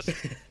be honest.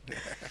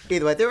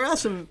 Either way, there are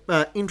some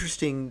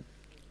interesting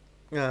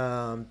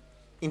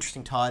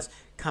ties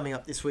coming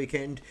up this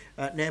weekend.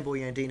 Nambour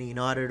Yandina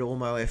United,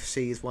 Ormo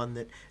FC is one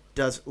that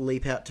does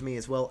leap out to me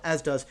as well,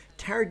 as does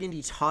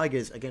Tarragindi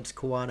Tigers against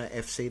Kawana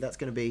FC. That's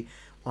going to be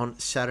on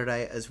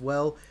Saturday as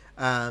well.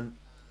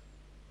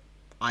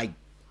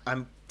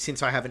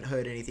 Since I haven't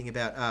heard anything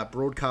about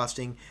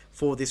broadcasting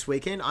for this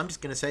weekend, I'm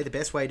just going to say the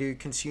best way to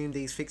consume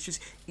these fixtures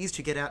is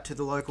to get out to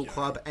the local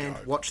club and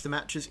watch the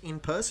matches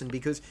in person,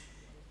 because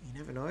you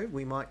never know,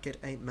 we might get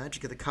a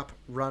Magic of the Cup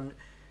run,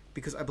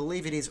 because I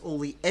believe it is all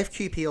the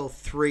FQPL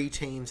 3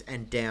 teams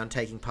and down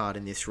taking part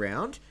in this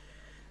round.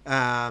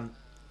 And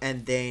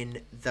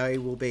then they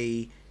will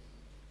be,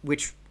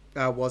 which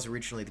was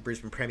originally the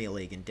Brisbane Premier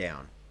League and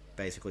down,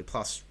 basically,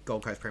 plus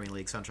Gold Coast Premier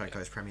League, Sunshine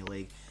Coast Premier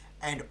League,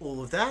 and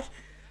all of that.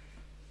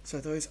 So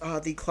those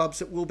are the clubs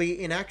that will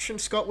be in action.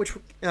 Scott, which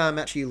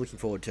match are you looking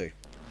forward to?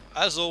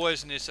 As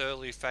always in this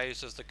early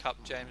phase of the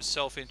Cup, James,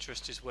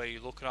 self-interest is where you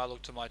look, and I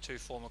look to my two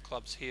former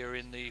clubs here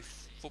in the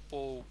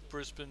Football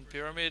Brisbane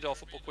Pyramid, or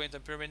Football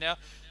Queensland Pyramid now.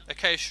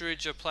 Acacia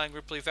Ridge are playing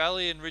Ripley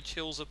Valley, and Ridge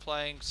Hills are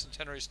playing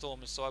Centenary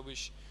Stormers, so I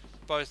wish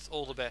both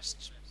all the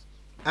best.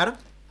 Adam?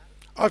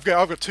 I've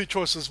got two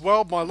choices as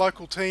well. My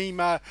local team,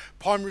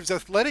 Pine Ridge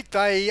Athletic,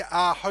 they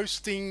are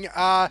hosting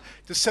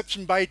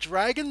Deception Bay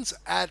Dragons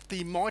at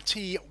the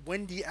mighty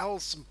Wendy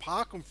Allison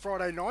Park on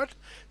Friday night.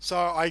 So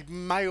I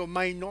may or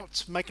may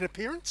not make an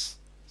appearance.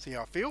 See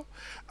how I feel.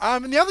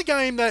 And the other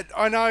game that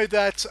I know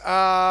that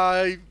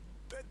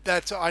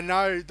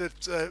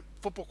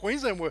Football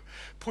Queensland were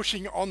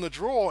pushing on the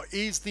draw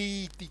is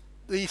the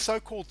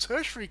so-called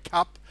tertiary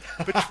cup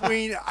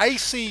between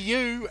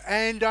ACU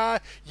and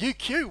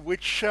UQ,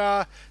 which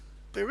there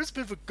is a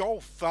bit of a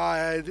gulf.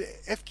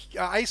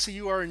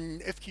 ACU are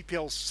in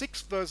FQPL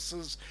 6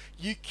 versus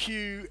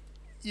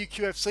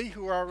UQFC,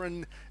 who are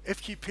in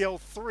FQPL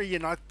 3,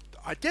 and I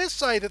dare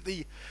say that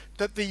the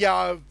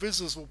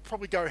visitors will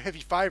probably go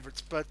heavy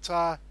favourites. But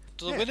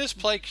do the winners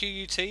play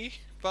QUT,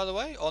 by the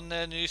way, on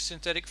their new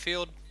synthetic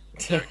field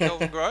there at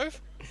Kelvin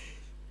Grove?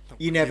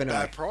 You never know.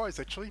 Bad prize,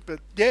 actually, but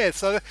yeah.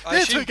 So I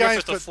they're assume two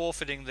games. Griffith are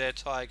forfeiting their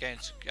tie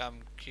against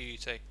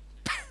QUT.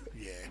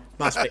 Yeah,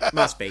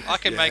 must be. I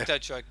can make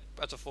that joke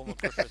as a former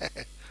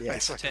Griffith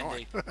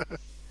attendee.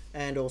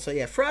 And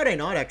also, Friday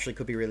night actually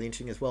could be really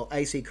interesting as well.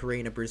 AC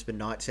Carina, Brisbane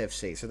Knights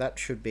FC. So that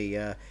should be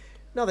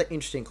another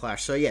interesting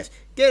clash. So yes,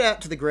 get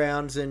out to the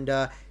grounds and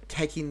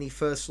take in the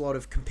first lot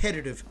of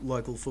competitive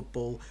local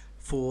football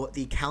for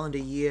the calendar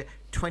year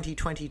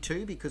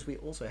 2022, because we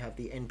also have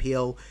the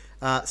NPL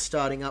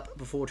starting up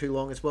before too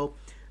long as well.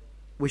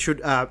 We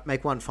should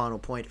make one final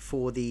point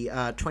for the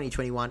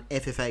 2021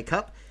 FFA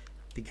Cup.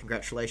 Big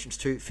congratulations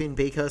to Finn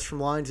Beakhurst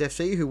from Lions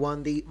FC, who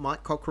won the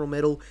Mike Cockerell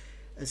Medal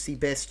as the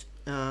best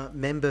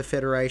member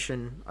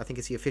federation, I think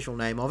it's the official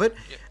name of it,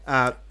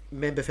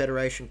 member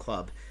federation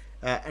club.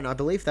 And I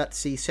believe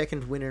that's the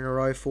second win in a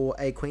row for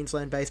a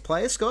Queensland-based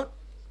player, Scott?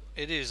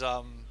 It is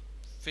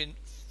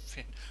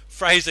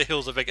Fraser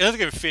Hills. I don't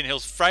think Finn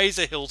Hills.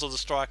 Fraser Hills of the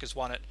Strikers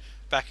won it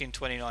back in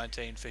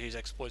 2019 for his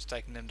exploits,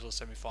 taking them to the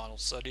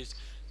semi-finals. So it is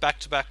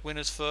back-to-back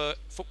winners for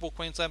Football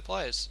Queensland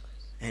players.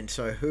 And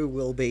so who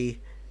will be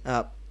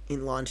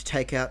in line to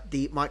take out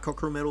the Mike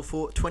Cockerell Medal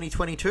for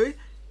 2022? We'll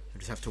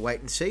just have to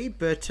wait and see.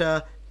 But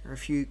there are a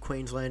few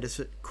Queenslanders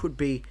that could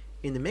be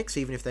in the mix,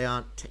 even if they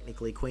aren't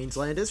technically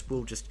Queenslanders.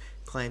 We'll just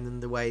claim them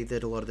the way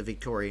that a lot of the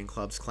Victorian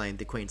clubs claim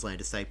the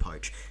Queenslanders they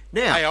poach.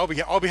 Now, Hey,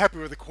 I'll be happy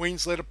with a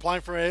Queenslander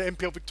playing for an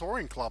NPL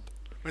Victorian club.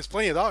 There's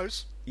plenty of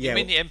those. You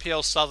mean the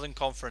NPL Southern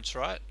Conference,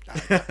 right?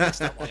 That's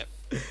that one. Yep.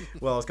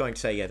 well, I was going to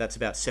say, that's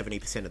about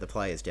 70% of the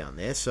players down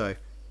there, so...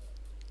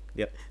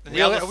 Yep. And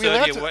the other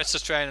 30 are West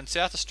Australian and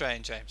South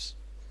Australian, James.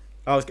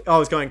 I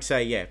was going to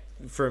say,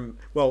 some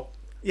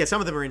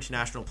of them are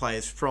international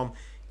players from,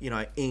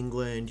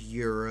 England,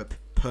 Europe,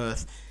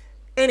 Perth.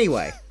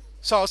 Anyway.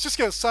 So I was just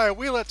going to say, are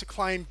we allowed to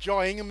claim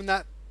Jai Ingham in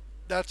that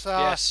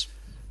yes.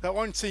 That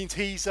one, since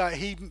he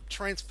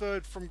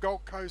transferred from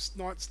Gold Coast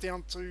Knights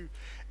down to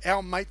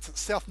our mates at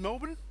South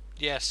Melbourne?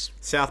 Yes.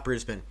 South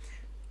Brisbane,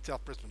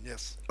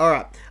 yes. All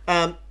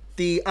right.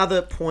 The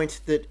other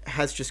point that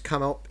has just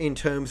come up in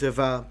terms of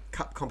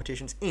cup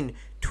competitions in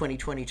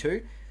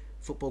 2022,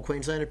 Football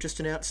Queensland have just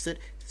announced that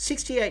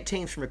 68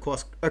 teams from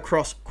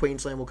across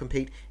Queensland will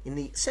compete in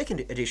the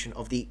second edition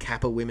of the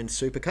Kappa Women's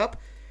Super Cup,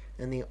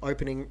 and the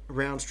opening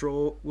rounds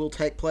draw will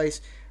take place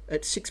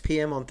at 6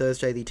 p.m. on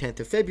Thursday the 10th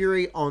of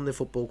February on the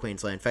Football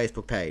Queensland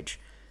Facebook page.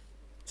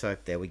 So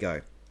there we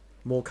go.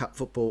 More cup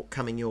football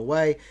coming your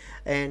way.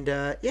 And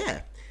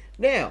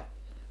now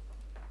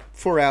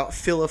for our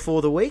filler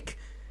for the week,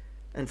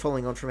 and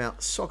following on from our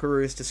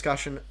Socceroos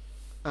discussion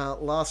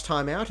last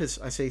time out, as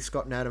I see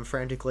Scott and Adam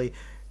frantically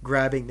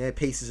grabbing their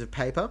pieces of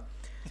paper,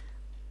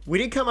 we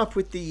did come up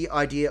with the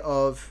idea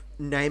of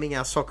naming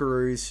our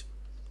Socceroos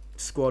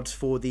squads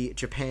for the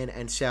Japan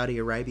and Saudi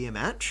Arabia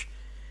match.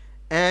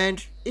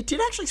 And it did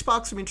actually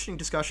spark some interesting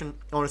discussion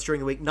on us during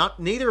the week.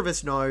 Neither of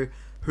us know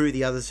who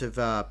the others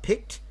have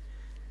picked,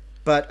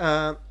 but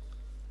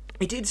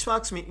it did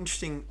spark some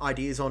interesting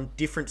ideas on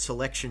different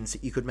selections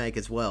that you could make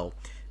as well.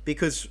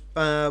 Because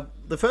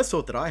the first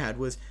thought that I had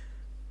was,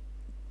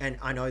 and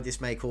I know this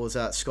may cause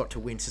Scott to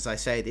wince as I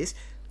say this,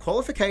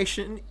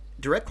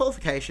 direct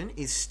qualification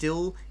is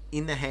still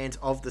in the hands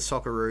of the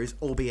Socceroos,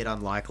 albeit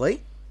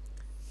unlikely.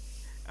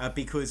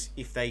 Because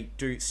if they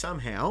do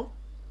somehow,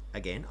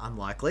 again,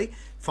 unlikely,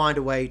 find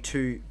a way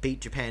to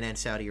beat Japan and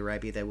Saudi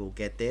Arabia, they will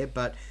get there.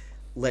 But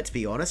let's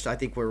be honest, I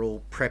think we're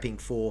all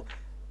prepping for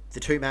the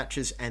two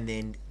matches and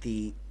then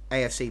the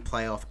AFC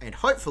playoff and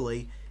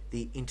hopefully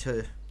the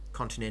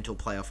Intercontinental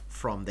playoff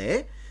from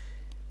there.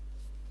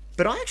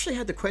 But I actually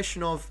had the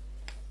question of,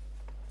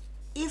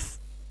 if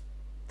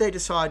they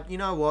decide, you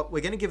know what,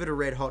 we're going to give it a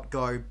red hot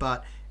go,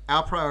 but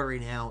our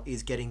priority now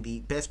is getting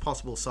the best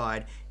possible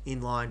side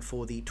in line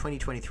for the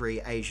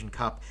 2023 Asian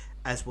Cup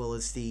as well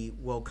as the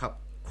World Cup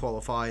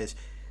qualifiers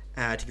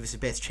to give us the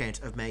best chance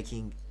of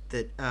making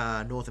the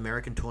North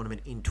American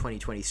tournament in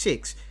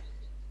 2026,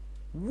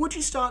 would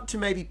you start to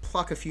maybe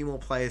pluck a few more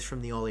players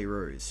from the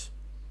Olyroos?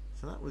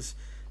 So that was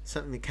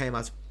something that came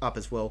up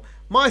as well.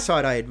 My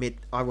side, I admit,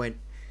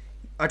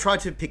 I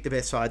tried to pick the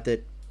best side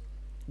that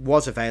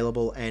was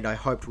available, and I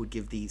hoped would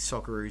give the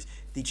Socceroos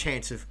the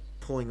chance of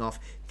pulling off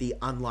the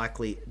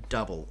unlikely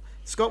double.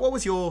 Scott, what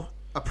was your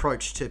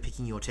approach to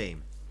picking your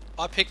team?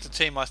 I picked a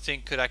team I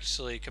think could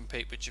actually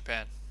compete with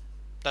Japan.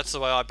 That's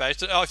the way I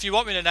based it. Oh, if you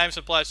want me to name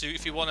some players,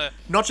 if you want to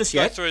not just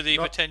go yet, through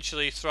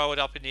potentially throw it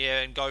up in the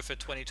air and go for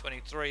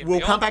 2023 and we'll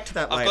beyond, come back to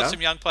that later. I've got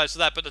some young players for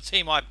that, but the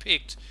team I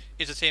picked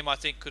is a team I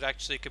think could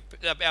actually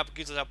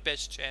gives us our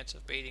best chance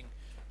of beating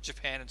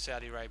Japan and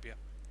Saudi Arabia.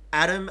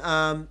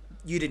 Adam,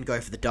 you didn't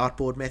go for the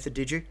dartboard method,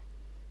 did you?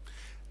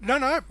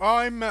 No.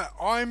 I'm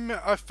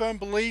a firm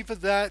believer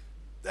that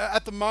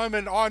at the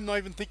moment I'm not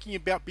even thinking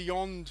about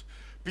beyond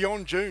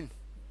June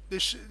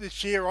this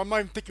year. I'm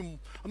not even thinking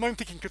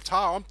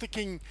Qatar. I'm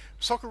thinking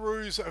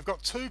Socceroos have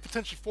got 2,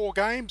 potentially 4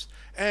 games,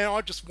 and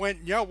I just went,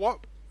 you know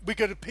what? We're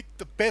going to pick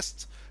the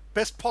best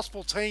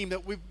possible team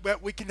that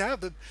we can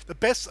have, the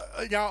best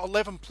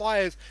 11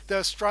 players, the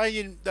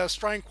Australian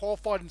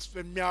qualified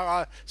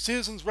and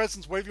citizens,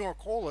 residents, whatever you want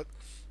to call it,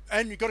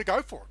 and you've got to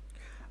go for it.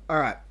 All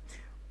right.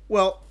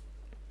 Well,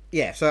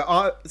 yeah.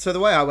 So the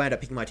way I wound up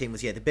picking my team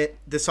was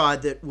the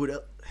side that would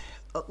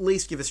at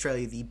least give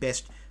Australia the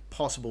best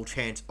possible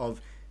chance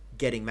of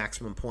getting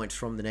maximum points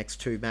from the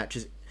next 2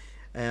 matches,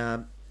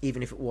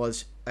 even if it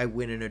was a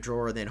win and a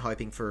draw, and then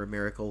hoping for a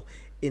miracle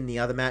in the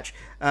other match.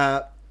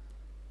 The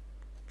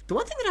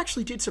one thing that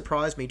actually did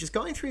surprise me, just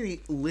going through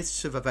the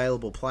lists of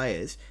available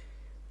players,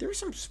 there are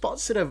some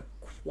spots that are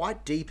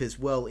quite deep as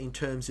well in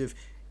terms of,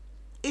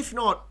 if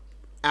not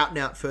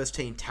out-and-out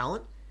first-team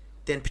talent,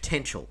 then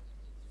potential.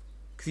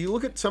 Because you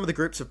look at some of the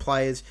groups of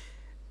players,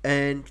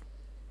 and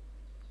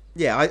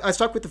yeah, I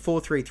stuck with the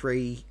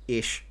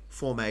 4-3-3-ish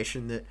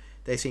formation that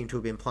they seem to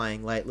have been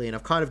playing lately, and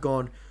I've kind of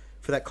gone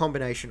for that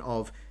combination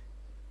of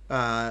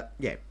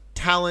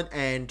talent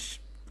and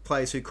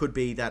players who could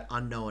be that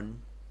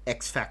unknown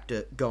X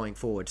factor going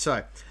forward.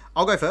 So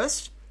I'll go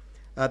first.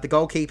 The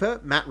goalkeeper,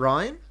 Matt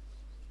Ryan.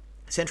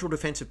 Central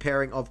defensive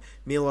pairing of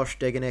Milos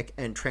Degenek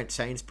and Trent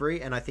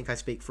Sainsbury, and I think I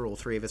speak for all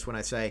three of us when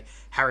I say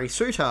Harry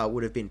Souttar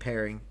would have been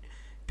paired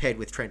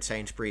with Trent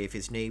Sainsbury if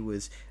his knee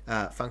was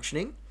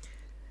functioning.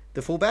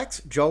 The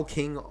fullbacks, Joel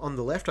King on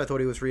the left. I thought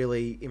he was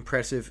really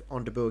impressive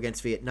on debut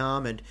against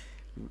Vietnam, and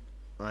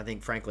I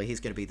think, frankly, he's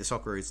going to be the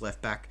Socceroos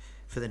left back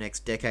for the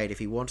next decade if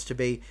he wants to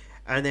be.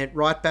 And then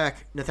right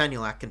back,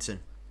 Nathaniel Atkinson.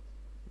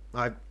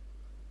 I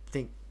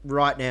think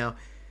right now,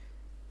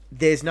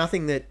 there's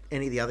nothing that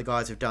any of the other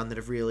guys have done that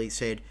have really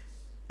said,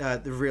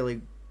 they've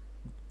really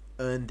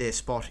earned their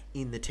spot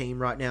in the team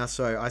right now.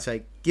 So I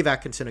say give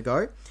Atkinson a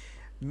go.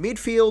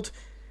 Midfield,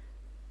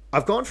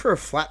 I've gone for a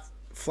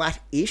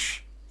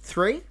flat-ish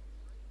 3.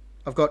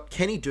 I've got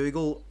Kenny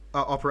Dougal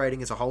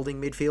operating as a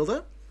holding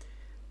midfielder.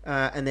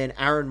 And then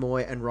Aaron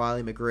Moy and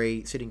Riley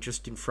McGree sitting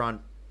just in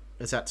front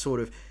as that sort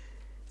of...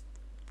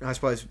 I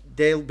suppose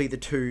they'll be the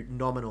two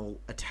nominal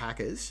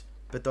attackers,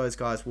 but those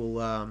guys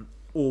will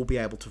all be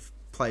able to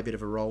play a bit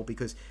of a role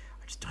because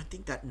I just don't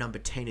think that number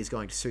 10 is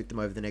going to suit them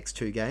over the next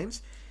 2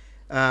 games.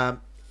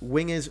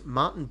 Wingers,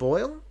 Martin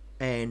Boyle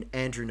and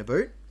Andrew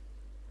Naboot.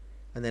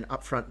 And then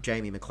up front,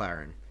 Jamie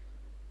McLaren.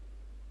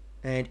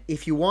 And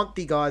if you want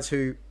the guys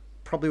who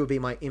probably would be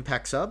my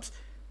impact subs,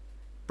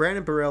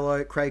 Brandon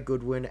Borrello, Craig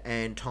Goodwin,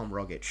 and Tom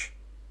Rogic.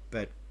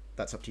 But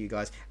that's up to you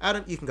guys.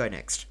 Adam, you can go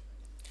next.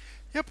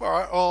 Yep, all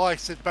right. Well, like I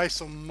said,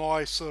 based on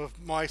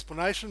my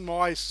explanation,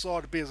 my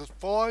side would be as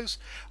follows.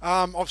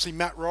 Obviously,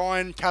 Matt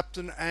Ryan,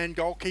 captain and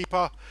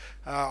goalkeeper.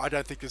 I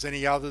don't think there's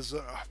any others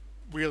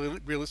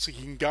realistic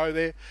you can go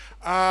there.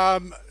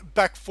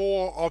 Back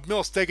 4 of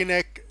Milos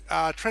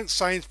Degenek, Trent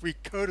Sainsbury,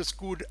 Curtis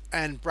Good,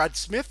 and Brad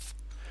Smith.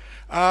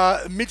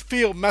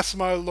 Midfield,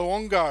 Massimo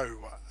Luongo.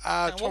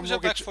 What was your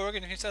back 4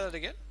 again? Can you say that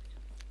again?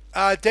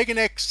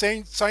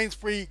 Degenek,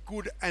 Sainsbury,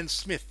 Good, and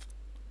Smith.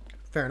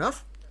 Fair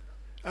enough.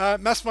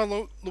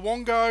 Massimo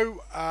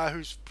Luongo,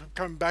 who's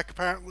coming back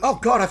apparently. Oh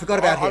God, I forgot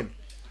about him.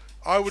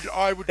 I would.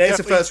 There's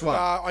the first one.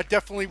 I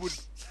definitely would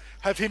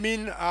have him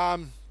in.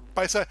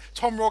 Basically,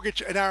 Tom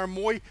Rogic and Aaron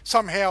Moy.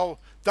 Somehow,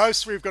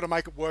 those 3 have got to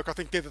make it work. I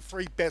think they're the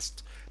 3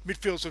 best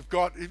midfielders we've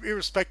got,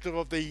 irrespective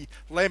of the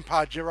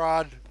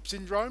Lampard-Gerrard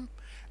syndrome.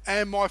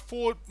 And my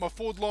forward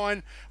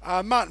line: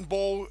 Martin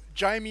Ball,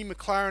 Jamie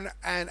McLaren,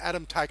 and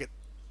Adam Taggart.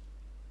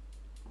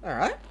 All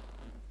right.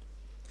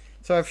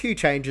 So a few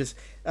changes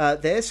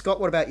there. Scott,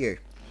 what about you?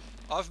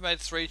 I've made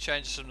 3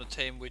 changes from the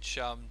team which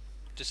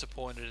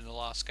disappointed in the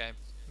last game.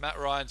 Matt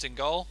Ryan's in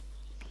goal.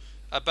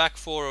 A back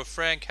 4 of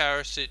Fran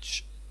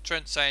Karasic,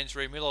 Trent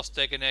Sainsbury, Milos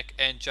Degenek,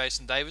 and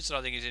Jason Davidson.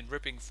 I think he's in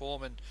ripping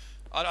form, and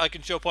I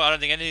can show a point. I don't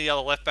think any of the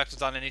other left backs have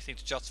done anything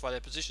to justify their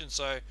position.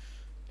 So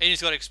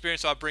he's got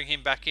experience. So I bring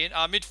him back in.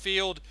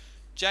 Midfield,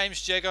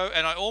 James Jago,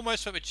 and I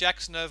almost went with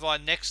Jackson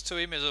Irvine next to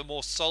him as a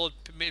more solid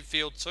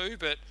midfield too,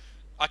 but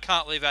I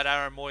can't leave out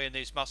Aaron Moy in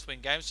these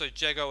must-win games, so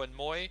Jago and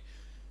Moy.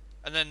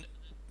 And then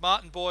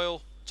Martin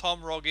Boyle,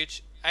 Tom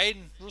Rogic,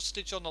 Aiden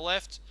Rustich on the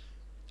left,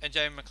 and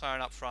Jamie McLaren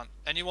up front.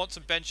 And you want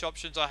some bench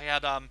options. I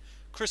had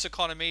Chris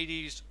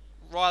Economides,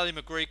 Riley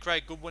McGree,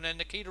 Craig Goodwin, and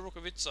Nikita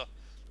Rukavica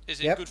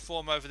is in good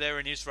form over there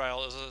in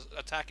Israel as an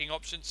attacking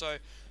option. So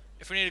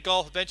if we need a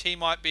goal off the bench, he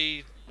might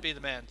be the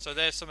man. So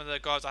there's some of the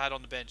guys I had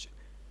on the bench.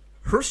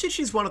 Rustich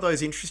is one of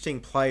those interesting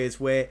players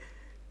where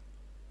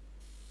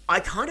I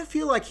kind of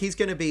feel like he's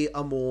going to be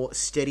a more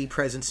steady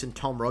presence than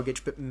Tom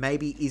Rogic, but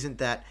maybe isn't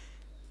that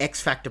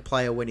X-factor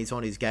player when he's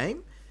on his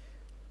game.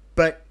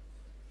 But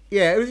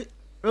yeah, it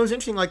was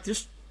interesting, like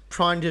just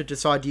trying to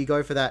decide, do you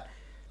go for that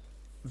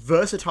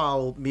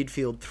versatile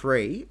midfield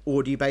 3,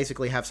 or do you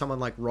basically have someone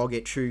like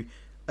Rogic who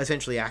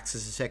essentially acts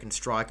as a second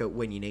striker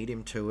when you need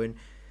him to? And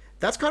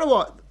that's kind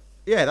of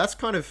that's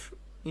kind of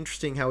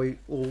interesting how we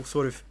all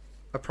sort of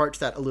approach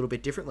that a little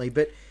bit differently.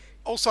 But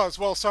also as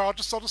well, so I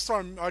just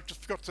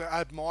forgot to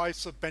add my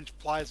sort of bench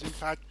players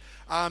impact.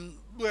 I'm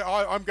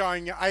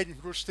going Aiden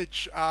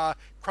Rustich,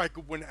 Craig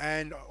Goodwin,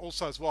 and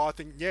also as well, I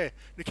think,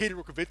 Nikita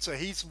Rukavica.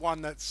 He's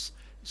one that's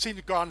seemed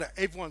to go under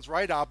everyone's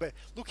radar, but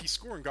look, he's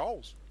scoring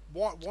goals.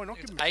 Why not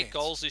give him a 8 chance?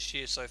 goals this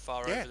year so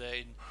far over there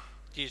in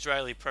the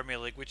Israeli Premier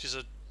League, which is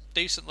a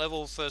decent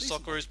level for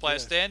Socceroos player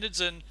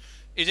standards, and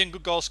he's in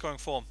good goal scoring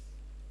form.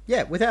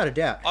 Yeah, without a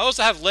doubt. I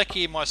also have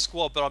Lecky in my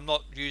squad, but I'm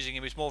not using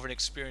him. He's more of an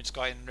experienced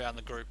guy in and around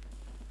the group.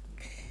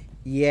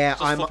 Yeah,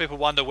 just for people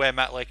wonder where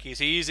Matt Lecky is.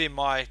 He is in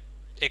my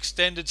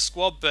extended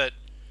squad, but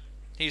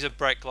he's a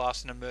break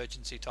glass and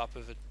emergency type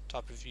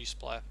of use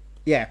player.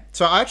 Yeah,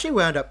 so I actually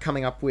wound up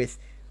coming up with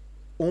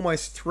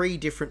almost 3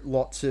 different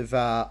lots of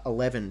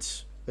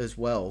 11s as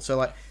well. So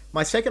like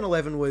my second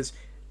 11 was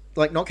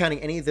like not counting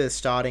any of the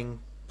starting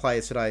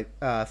players that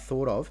I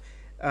thought of.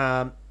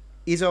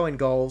 Izzo in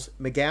goals,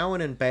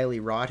 McGowan and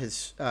Bailey Wright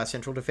as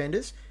central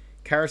defenders,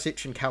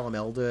 Karasic and Callum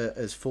Elder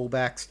as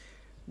fullbacks,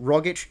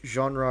 Rogic,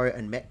 Jeanro,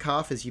 and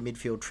Metcalf as your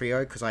midfield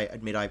trio, because I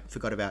admit I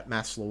forgot about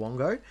Mas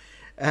Luongo.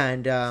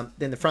 And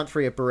then the front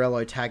 3 are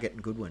Borrello, Taggart,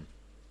 and Goodwin.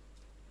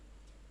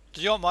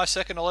 Did you want my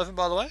second 11,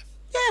 by the way?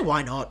 Yeah,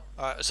 why not?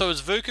 So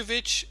it's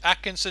Vukovic,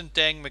 Atkinson,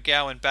 Deng,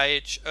 McGowan,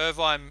 Bajic,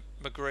 Irvine,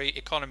 McGree,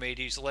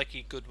 Economides,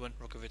 Lecky, Goodwin,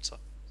 Rukavica.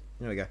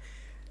 There we go.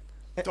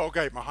 Dog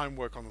ate my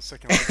homework on the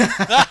second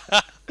 11.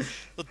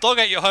 The dog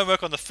ate your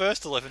homework on the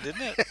first 11,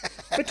 didn't it?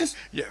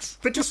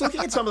 But just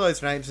looking at some of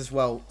those names as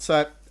well.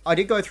 So I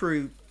did go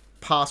through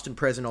past and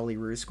present Ollie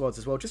Roos squads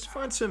as well, just to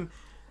find some,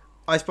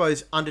 I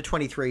suppose, under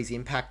 23s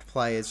impact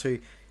players who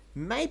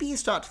maybe you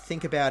start to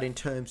think about in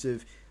terms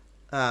of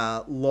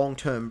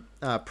long-term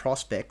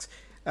prospects.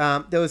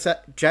 There was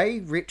that J.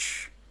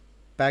 Rich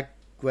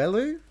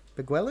Baguelu,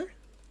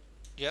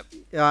 Yep.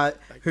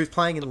 who's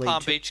playing in The League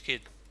Palm Two. Beach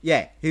kid.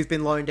 Yeah, who's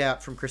been loaned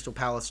out from Crystal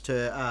Palace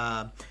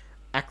to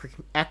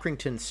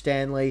Accrington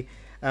Stanley.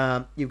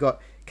 You've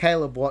got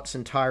Caleb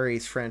Watson,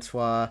 Tyrese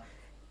Francois,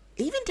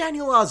 even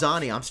Daniel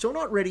Arzani. I'm still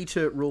not ready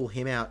to rule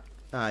him out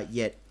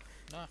yet.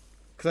 No.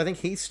 Because I think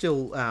he's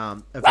still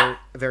a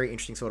very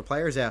interesting sort of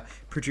player, as our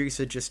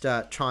producer just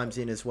chimes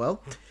in as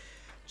well.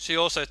 She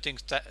also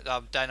thinks that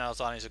Dan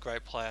Alzani is a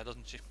great player,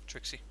 doesn't she,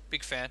 Trixie?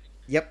 Big fan.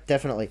 Yep,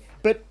 definitely.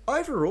 But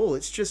overall,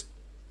 it's just,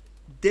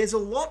 there's a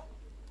lot,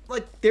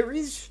 there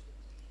is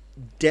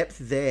depth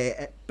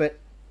there, but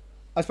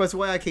I suppose the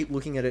way I keep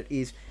looking at it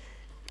is,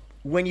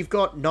 when you've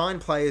got 9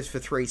 players for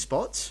 3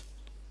 spots,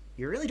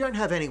 you really don't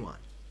have anyone.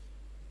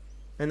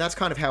 And that's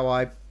kind of how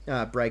I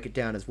break it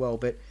down as well,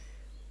 but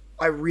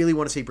I really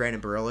want to see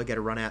Brandon Barella get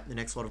a run out in the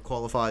next lot of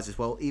qualifiers as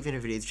well, even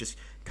if it is just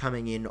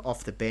coming in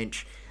off the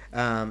bench.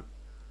 And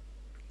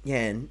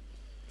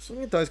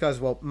looking at those guys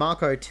as well,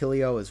 Marco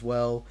Tilio as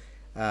well.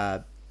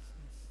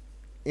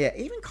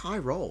 Even Kai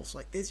Rolls.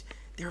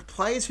 There are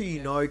players who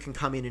you know can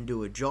come in and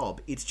do a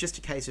job. It's just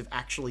a case of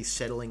actually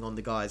settling on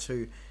the guys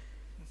who,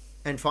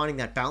 and finding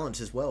that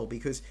balance as well.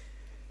 Because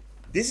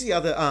this is the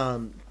other,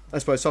 I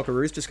suppose,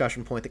 Socceroos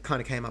discussion point that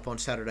kind of came up on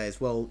Saturday as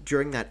well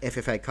during that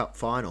FFA Cup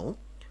final.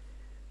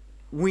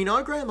 We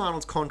know Graham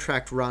Arnold's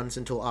contract runs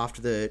until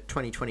after the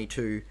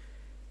 2022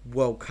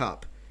 World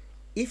Cup.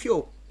 If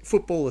you're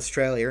Football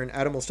Australia, and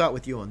Adam, we'll start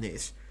with you on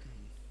this.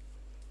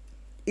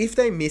 If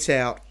they miss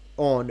out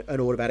on an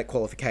automatic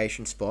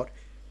qualification spot,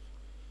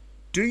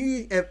 do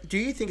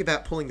you think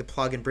about pulling the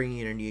plug and bringing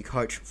in a new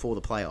coach for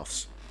the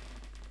playoffs?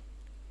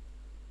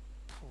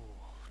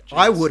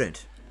 I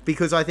wouldn't,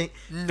 because I think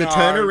the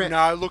turnaround.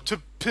 No, look,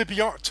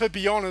 to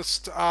be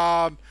honest,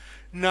 no,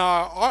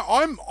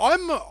 I'm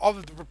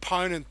of the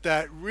proponent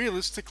that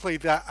realistically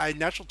that a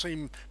national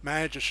team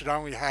manager should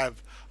only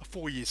have a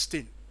 4-year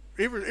stint.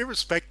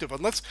 Irrespective,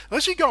 unless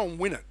you go and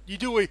win it, you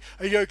do a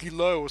Yogi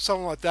Low or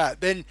something like that,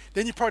 then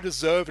you probably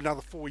deserve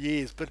another 4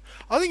 years. But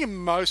I think in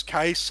most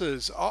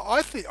cases,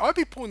 I think I'd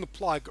be pulling the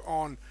plug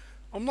on.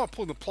 I'm not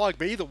pulling the plug,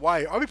 but either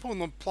way, I'd be pulling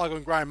the plug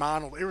on Graham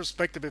Arnold,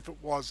 irrespective if it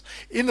was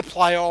in the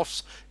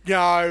playoffs,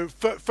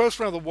 first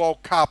round of the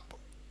World Cup,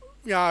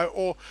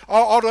 or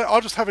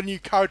I'll just have a new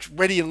coach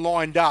ready and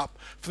lined up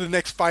for the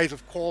next phase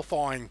of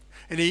qualifying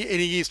in a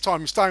year's time.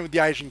 You're starting with the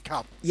Asian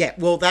Cup. Yeah,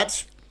 well,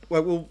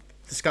 we'll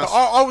discuss.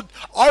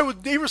 I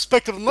would,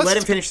 irrespective, unless let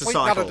him it's finish the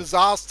complete cycle. Utter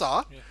disaster.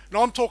 Yeah. And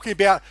I'm talking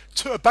about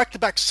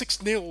back-to-back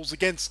 6-0s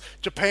against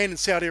Japan and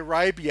Saudi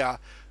Arabia.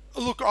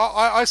 Look,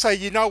 I say,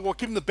 you know what,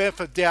 give him the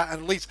benefit of the doubt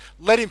and at least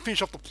let him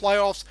finish off the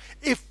playoffs.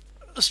 If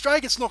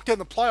Australia gets knocked out in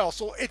the playoffs,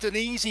 well, it's an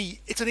easy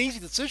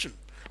decision.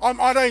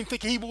 I don't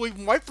think he will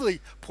even wait for the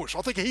push.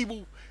 I think he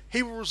will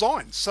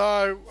resign.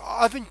 So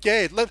I think,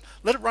 let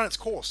it run its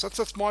course.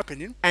 That's my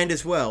opinion. And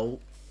as well,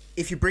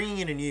 if you're bringing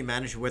in a new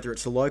manager, whether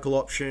it's a local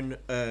option,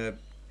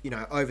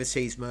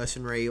 overseas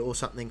mercenary, or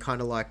something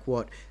kind of like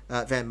what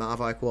Van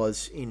Marwijk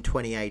was in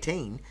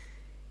 2018,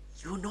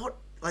 you're not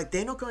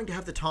they're not going to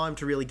have the time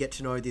to really get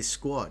to know this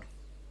squad,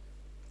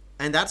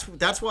 and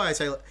that's why I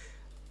say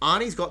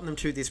Arnie's gotten them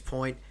to this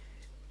point.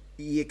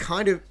 You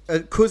kind of,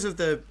 because of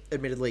the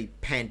admittedly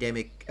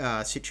pandemic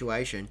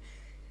situation,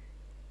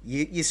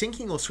 you're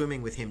sinking or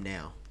swimming with him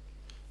now.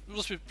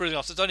 Let's be pretty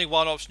honest. There's only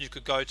one option you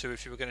could go to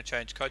if you were going to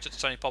change coach.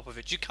 It's Tony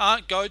Popovich. You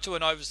can't go to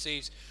an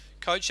overseas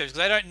coach because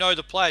they don't know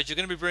the players. You're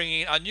going to be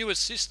bringing in a new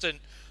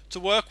assistant to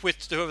work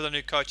with whoever the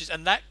new coach is,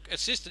 and that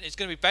assistant is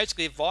going to be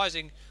basically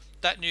advising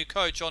that new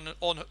coach on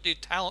the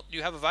talent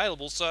you have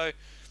available. So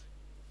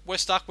we're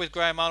stuck with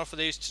Graham Arnold for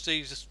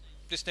this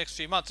next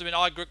few months. I mean,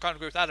 I kind of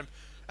agree with Adam.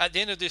 At the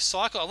end of this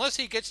cycle, unless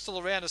he gets to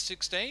the round of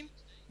 16,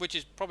 which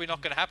is probably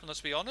not going to happen, let's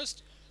be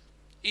honest,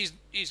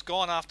 he's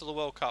gone after the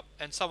World Cup,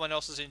 and someone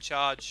else is in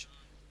charge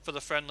for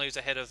the friendlies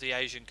ahead of the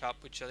Asian Cup,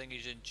 which I think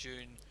is in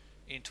June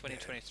in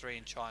 2023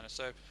 in China.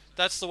 So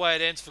that's the way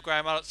it ends for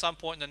Graham Arnold at some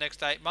point in the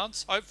next 8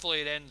 months.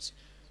 Hopefully it ends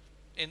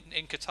in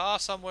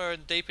Qatar somewhere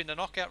and deep in the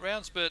knockout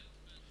rounds, but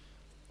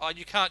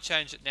you can't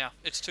change it now.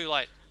 It's too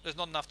late. There's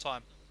not enough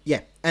time.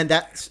 Yeah, and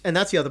that's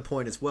the other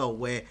point as well,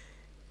 where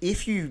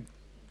if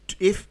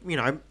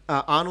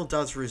Arnold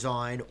does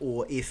resign,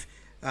 or if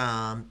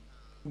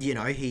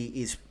he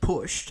is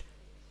pushed,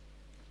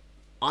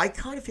 I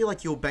kind of feel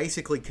like you're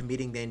basically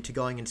committing then to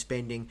going and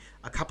spending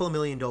a couple of $1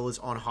 million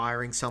on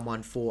hiring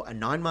someone for a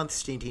 9-month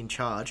stint in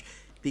charge,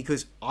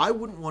 because I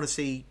wouldn't want to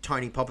see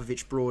Tony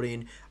Popovich brought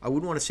in. I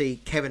wouldn't want to see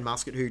Kevin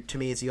Muscat, who to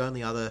me is the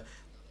only other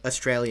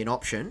Australian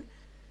option.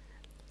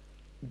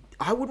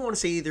 I wouldn't want to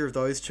see either of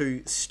those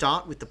two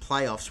start with the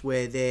playoffs,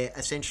 where they're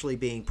essentially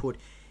being put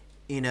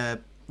in a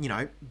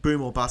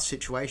boom or bust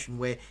situation,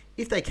 where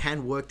if they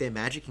can work their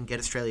magic and get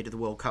Australia to the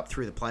World Cup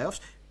through the playoffs,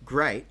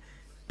 great.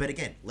 But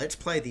again, let's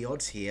play the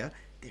odds here.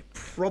 They're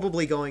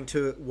probably going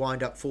to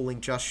wind up falling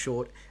just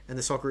short, and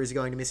the Socceroos are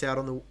going to miss out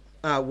on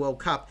the World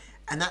Cup.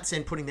 and that's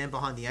then putting them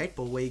behind the 8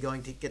 ball, where you're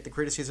going to get the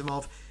criticism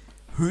of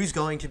who's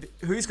going to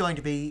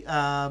be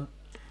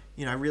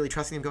really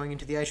trusting them going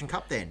into the Asian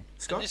Cup then,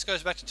 Scott? And this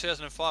goes back to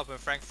 2005 when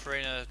Frank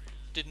Farina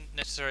didn't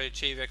necessarily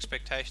achieve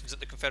expectations at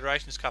the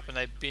Confederations Cup, and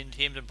they binned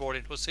him and brought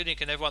in Hus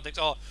Hiddink, and everyone thinks,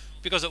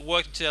 because it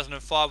worked in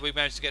 2005, we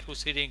managed to get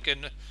Hus Hiddink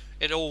and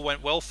it all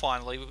went well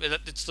finally.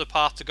 It's the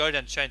path to go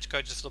down to change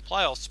coaches for the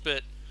playoffs,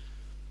 but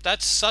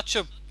that's such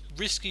a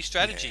risky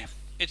strategy.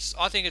 Yeah.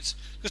 I think it's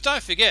because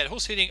don't forget,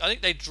 Hus Hiddink, I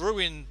think they drew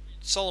in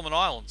Solomon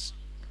Islands.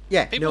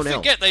 Yeah, people 0-0.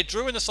 forget they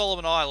drew in the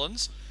Solomon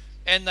Islands,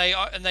 and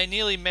they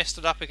nearly messed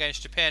it up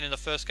against Japan in the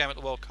first game at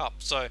the World Cup.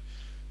 So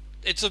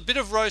it's a bit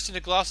of rose in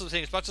the glass of the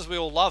thing. As much as we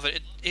all love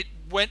it, it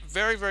went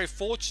very, very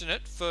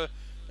fortunate for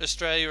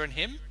Australia and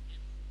him.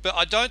 But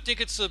I don't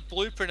think it's a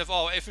blueprint of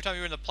every time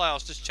you're in the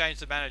playoffs, just change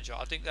the manager.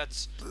 I think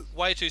that's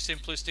way too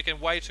simplistic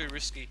and way too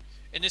risky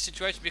in this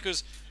situation,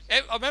 because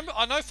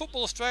I know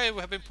Football Australia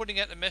have been putting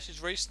out the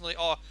message recently,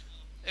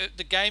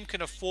 the game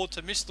can afford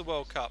to miss the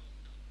World Cup.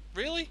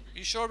 Really? Are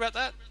you sure about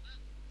that?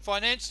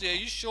 Financially, are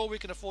you sure we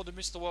can afford to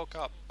miss the World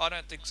Cup? I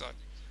don't think so.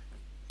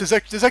 There's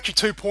actually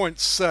 2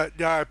 points,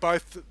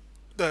 both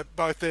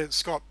that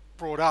Scott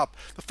brought up.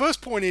 The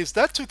first point is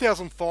that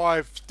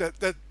 2005,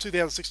 that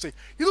 2016.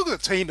 You look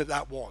at the team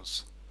that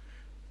was.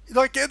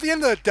 Like at the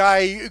end of the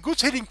day,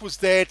 Hus Hiddink was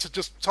there to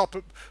just top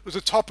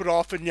it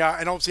off, and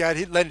obviously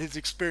had lent his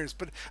experience.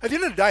 But at the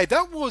end of the day,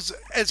 that was,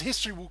 as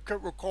history will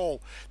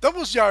recall, that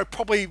was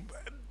probably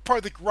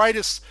the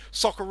greatest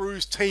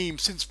Socceroos team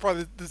since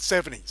probably the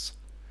 70s.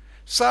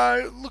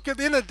 So look, at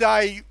the end of the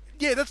day,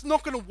 that's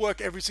not going to work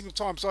every single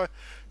time. So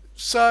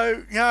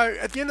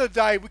at the end of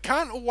the day, we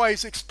can't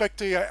always expect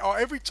to,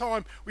 every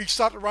time we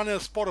start to run out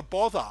of spot of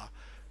bother,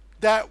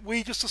 that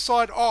we just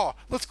decide,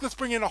 let's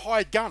bring in a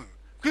hired gun.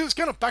 Because it's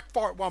going to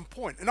backfire at one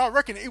point. And I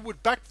reckon it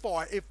would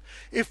backfire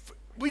if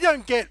we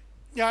don't get,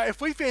 if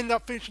we end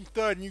up finishing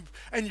third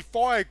and you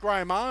fire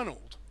Graham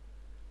Arnold.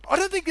 I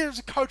don't think there's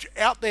a coach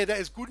out there that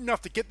is good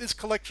enough to get this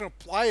collection of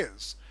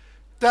players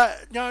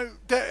that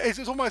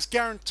is almost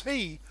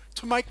guaranteed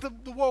to make the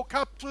World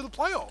Cup through the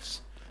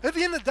playoffs. At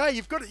the end of the day,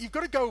 you've got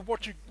to go with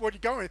what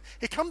you're going.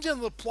 It comes down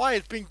to the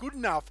players being good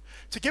enough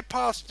to get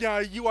past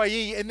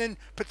UAE and then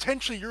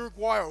potentially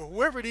Uruguay or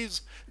whoever it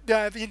is,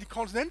 the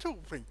Intercontinental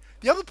thing.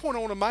 The other point I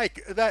want to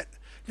make that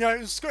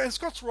and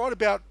Scott's right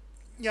about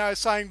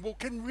saying, well,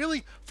 can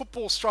really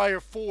Football Australia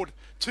afford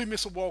to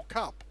miss a World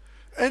Cup?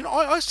 And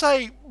I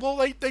say,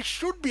 well, they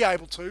should be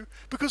able to,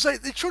 because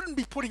they shouldn't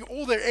be putting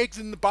all their eggs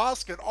in the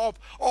basket of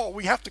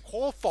we have to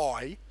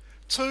qualify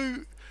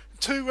to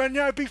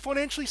be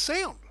financially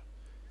sound.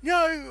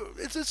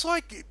 It's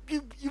like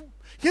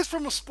yes,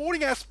 from a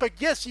sporting aspect,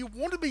 yes, you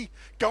want to be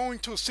going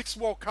to a 6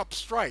 World Cup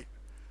straight.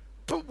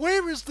 But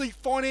where is the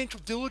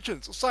financial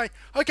diligence of saying,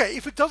 okay,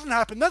 if it doesn't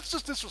happen, that's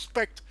just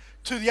disrespect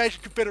to the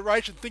Asian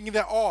Confederation, thinking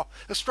that,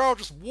 Australia will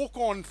just walk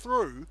on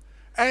through,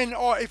 and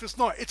if it's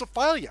not, it's a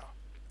failure.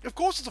 Of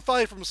course it's a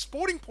failure from a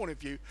sporting point of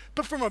view,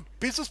 but from a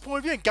business point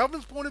of view and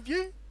governance point of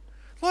view,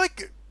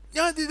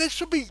 there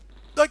should be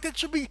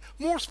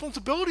more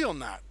responsibility on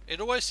that.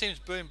 It always seems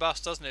boom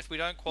bust, doesn't it? If we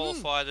don't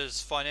qualify,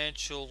 there's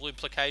financial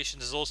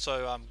implications. There's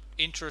also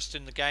interest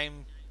in the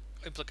game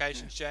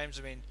implications, James.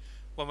 I mean,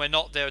 when we're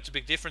not there, it's a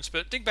big difference.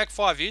 But think back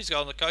 5 years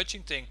ago on the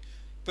coaching thing.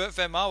 Bert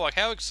Van Marwijk,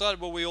 how excited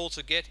were we all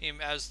to get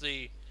him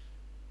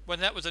when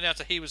that was announced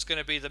that he was going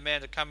to be the man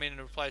to come in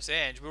and replace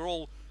Ange? We were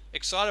all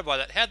excited by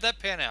that. How'd that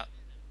pan out?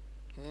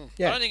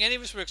 Yeah. I don't think any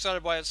of us were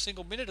excited by a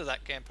single minute of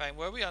that campaign,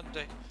 were we?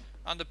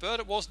 Under Bert,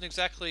 it wasn't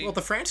exactly... Well,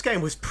 the France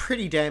game was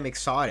pretty damn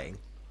exciting.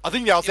 I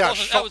think that was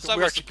that was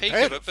we the peak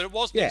of it, but it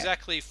wasn't Yeah.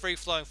 exactly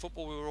free-flowing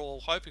football we were all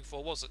hoping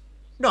for, was it?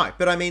 No,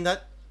 but I mean,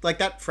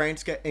 that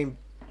France game...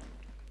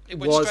 It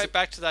went straight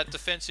back to that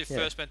defensive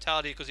first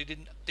mentality because he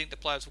didn't think the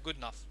players were good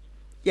enough.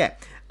 Yeah,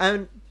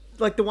 and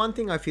the one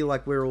thing I feel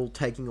like we're all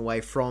taking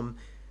away from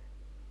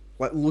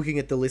looking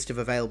at the list of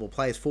available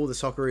players for the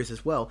Socceroos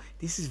as well,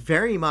 this is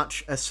very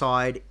much a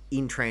side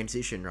in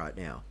transition right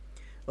now.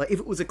 If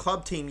it was a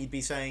club team, you'd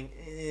be saying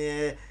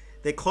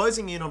they're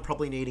closing in on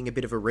probably needing a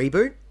bit of a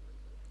reboot,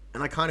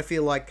 and I kind of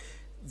feel like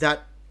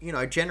that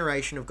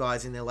generation of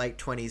guys in their late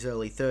 20s,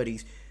 early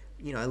 30s,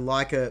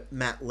 like a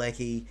Matt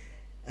Leckie,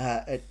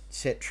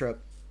 etc.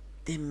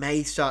 They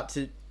may start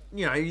to,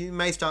 you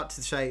may start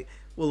to say,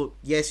 well, look,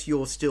 yes,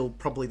 you're still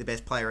probably the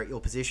best player at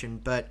your position,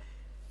 but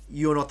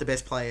you're not the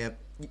best player.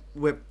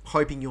 We're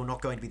hoping you're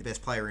not going to be the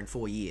best player in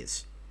 4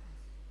 years.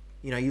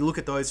 You look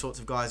at those sorts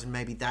of guys, and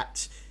maybe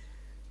that's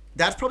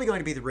probably going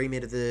to be the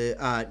remit of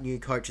the new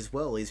coach as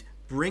well, is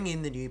bring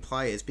in the new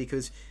players,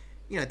 because,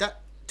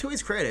 that, to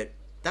his credit,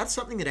 that's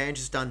something that Ange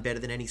has done better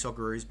than any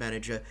Socceroos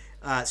manager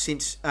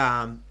since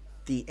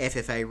the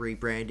FFA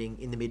rebranding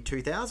in the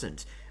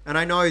mid-2000s. And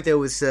I know there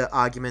was an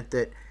argument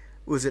that,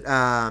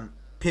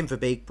 Pim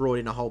Verbeek brought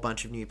in a whole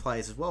bunch of new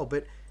players as well,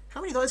 but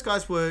how many of those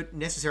guys were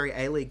necessary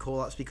A-League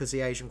call-ups because the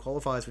Asian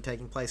qualifiers were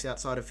taking place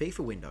outside of FIFA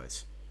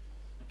windows?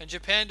 And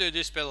Japan do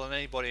this better than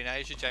anybody in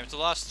Asia, James. The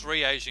last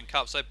 3 Asian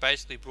Cups, they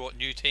basically brought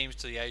new teams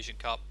to the Asian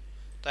Cup.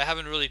 They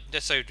haven't really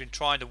necessarily been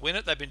trying to win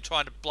it. They've been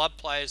trying to blood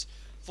players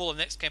for the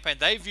next campaign.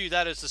 They view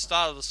that as the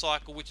start of the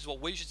cycle, which is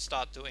what we should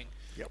start doing.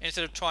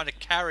 Instead of trying to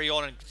carry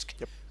on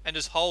and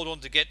just hold on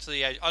to get to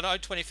the age. I know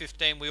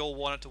 2015 we all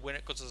wanted to win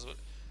it because it was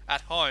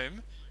at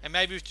home, and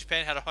maybe if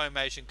Japan had a home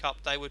Asian Cup,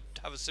 they would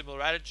have a similar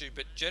attitude.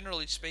 But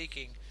generally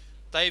speaking,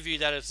 they view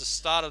that as the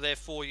start of their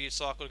 4-year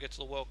cycle to get to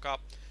the World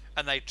Cup,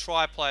 and they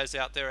try players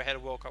out there ahead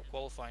of World Cup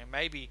qualifying.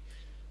 Maybe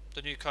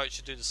the new coach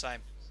should do the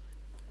same.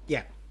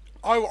 Yeah.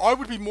 I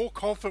would be more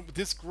confident with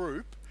this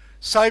group.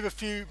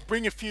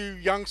 Bring a few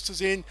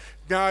youngsters in.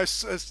 Give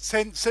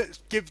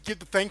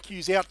the thank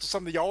yous out to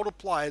some of the older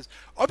players.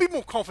 I'd be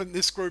more confident in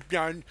this group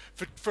going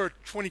for a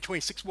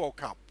 2026 World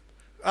Cup.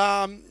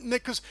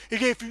 Because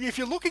if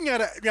you're looking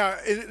at it,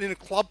 in a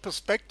club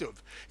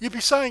perspective, you'd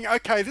be saying,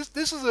 okay,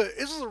 this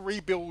is a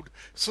rebuild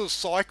sort of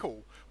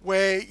cycle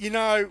where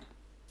I'm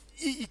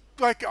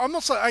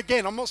not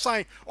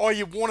saying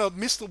you want to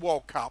miss the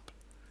World Cup.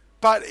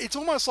 But it's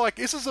almost like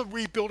this is a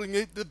rebuilding.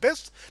 The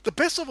best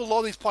of a lot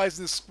of these players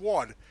in this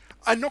squad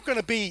are not going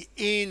to be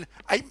in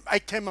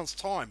 10 months'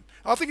 time.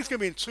 I think it's going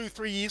to be in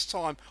 2-3 years'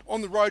 time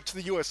on the road to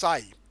the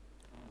USA.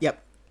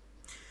 Yep.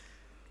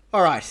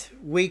 All right.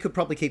 We could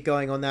probably keep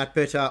going on that,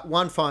 but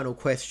one final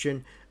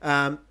question.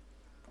 The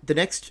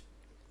next,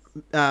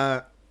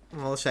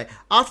 let's say,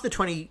 after the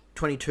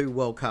 2022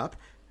 World Cup,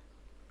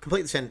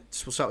 complete the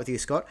sentence, we'll start with you,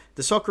 Scott.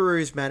 The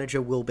Socceroos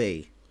manager will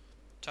be?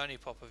 Tony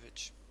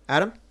Popovich.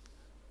 Adam?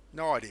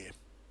 No idea.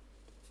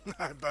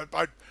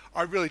 But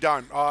I really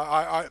don't.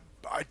 I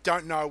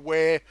don't know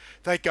where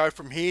they go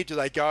from here. Do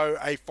they go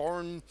a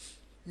foreign,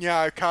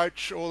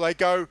 coach, or they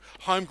go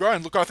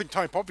homegrown? Look, I think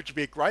Tony Popovich would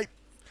be a great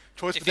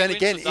choice. But then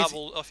again,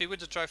 if he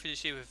wins a trophy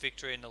this year with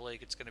victory in the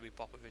league, it's going to be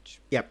Popovich.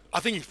 Yep.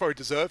 I think he's probably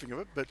deserving of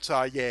it. But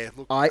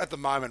at the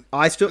moment,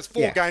 there's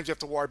 4 games you have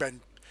to worry about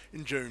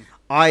in June.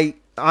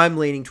 I'm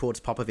leaning towards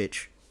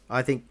Popovich.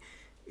 I think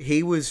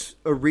he was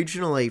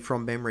originally,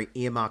 from memory,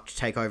 earmarked to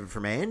take over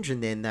from Ange,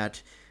 and then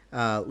that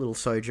little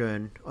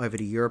sojourn over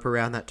to Europe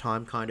around that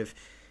time kind of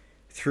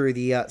threw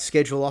the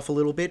schedule off a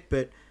little bit,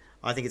 but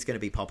I think it's going to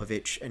be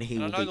Popovich, and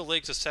I know the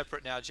leagues are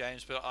separate now,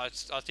 James, but I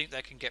think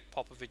they can get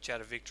Popovich out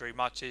of victory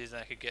much easier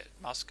than they could get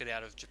Muscat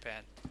out of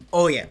Japan.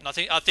 Oh, yeah. And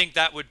I think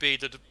that would be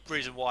the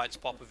reason why it's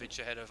Popovich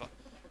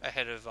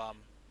ahead of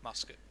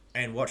Muscat.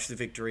 And watch the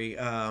victory.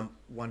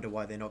 Wonder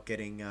why they're not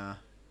getting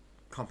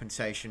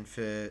compensation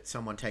for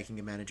someone taking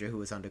a manager who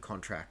was under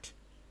contract.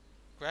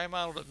 Graham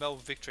Arnold at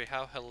Melbourne Victory,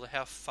 how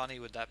funny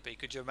would that be?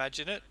 Could you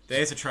imagine it?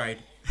 There's a trade.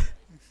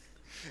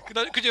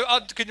 Could you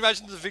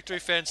imagine the Victory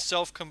fans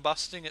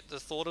self-combusting at the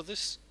thought of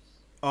this?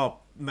 Oh,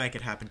 make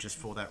it happen just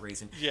for that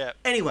reason. Yeah.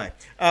 Anyway,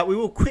 we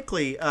will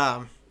quickly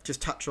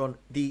just touch on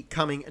the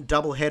coming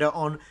doubleheader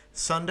on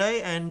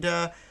Sunday, and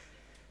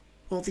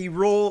the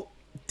Raw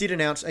did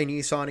announce a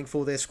new signing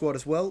for their squad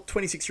as well.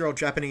 26-year-old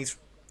Japanese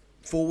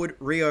forward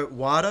Ryo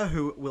Wada,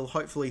 who will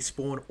hopefully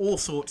spawn all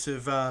sorts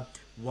of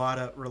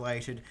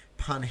Wada-related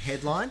pun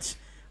headlines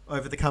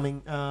over the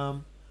coming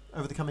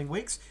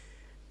weeks.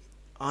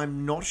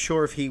 I'm not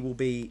sure if he will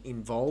be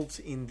involved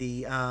in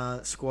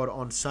the squad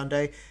on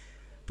Sunday,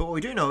 but what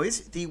we do know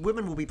is the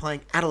women will be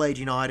playing Adelaide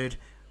United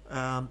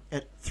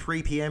at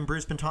 3 p.m.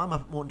 Brisbane time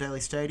up at Moreton Daily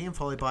Stadium,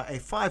 followed by a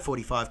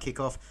 5:45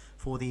 kickoff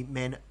for the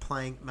men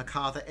playing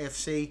Macarthur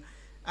FC.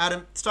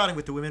 Adam, starting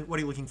with the women, what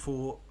are you looking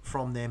for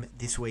from them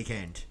this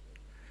weekend?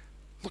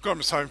 Look, I'm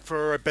just hoping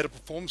for a better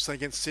performance than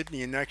against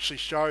Sydney and actually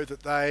show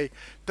that they're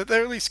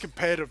at least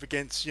competitive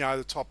against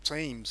the top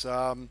teams.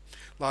 Like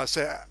I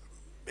said,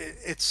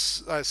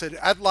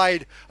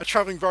 Adelaide are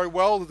travelling very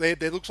well. They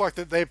looks like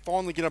that they're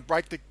finally going to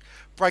break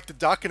the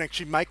duck and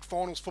actually make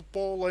finals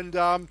football. And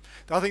I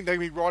think they're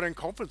going to be right in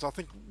confidence. I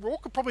think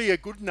Rourke are probably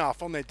good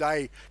enough on their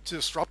day to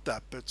disrupt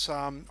that. But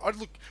I'd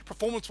look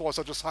performance-wise.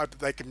 I just hope that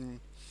they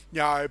can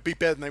be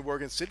better than they were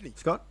against Sydney.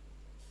 Scott?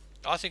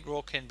 I think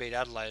Raw can beat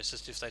Adelaide. It's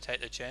just if they take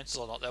their chances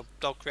or not.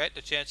 They'll create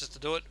the chances to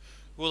do it.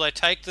 Will they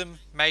take them?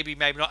 Maybe,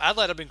 maybe not.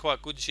 Adelaide have been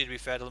quite good this year, to be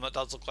fair to them. It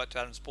does look like, to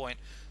Adam's point,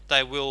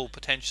 they will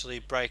potentially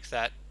break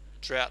that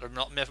drought of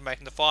never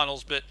making the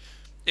finals. But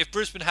if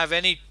Brisbane have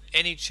any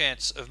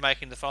chance of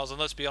making the finals, and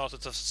let's be honest,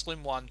 it's a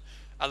slim one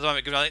at the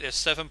moment, given I think they're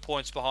 7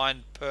 points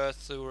behind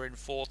Perth, who are in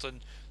 4th,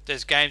 and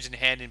there's games in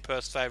hand in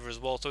Perth's favour as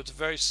well. So it's a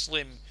very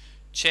slim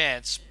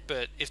chance.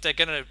 But if they're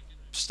going to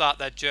start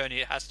that journey,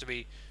 it has to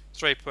be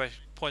 3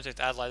 points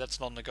against Adelaide. That's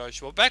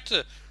non-negotiable. Back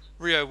to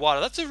Ryo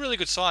Wada. That's a really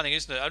good signing,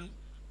 isn't it? And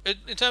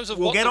in terms of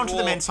we'll get onto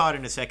the men's side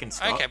in a second,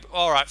 Scott. Okay,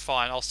 all right,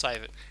 fine. I'll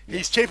save it.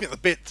 He's champion at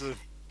the bit too.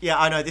 Yeah,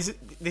 I know.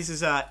 This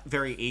is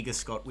very eager,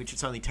 Scott, which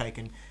it's only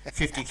taken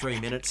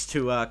 53 minutes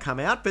to come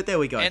out, but there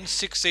we go. And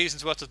 6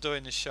 seasons worth of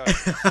doing this show.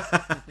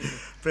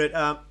 But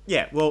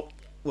well,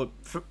 look,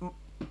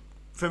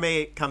 for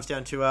me, it comes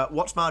down to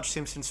what's Marge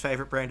Simpson's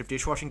favourite brand of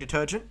dishwashing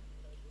detergent?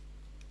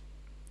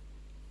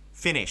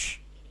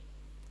 Finish.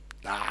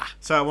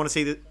 So I want to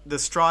see the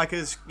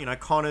strikers,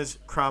 Connors,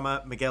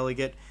 Crummer,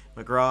 McElligott,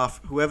 McGrath,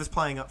 whoever's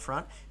playing up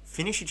front,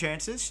 finish your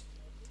chances,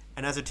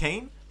 and as a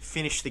team,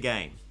 finish the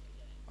game.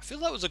 I feel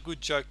that was a good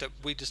joke that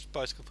we just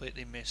both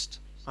completely missed.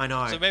 I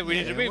know. So maybe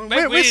we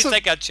need to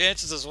take our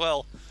chances as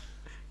well.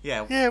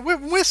 Yeah, Yeah,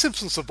 we're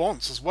Simpson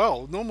savants as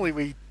well. Normally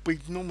we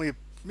normally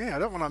I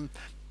don't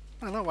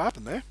know what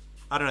happened there.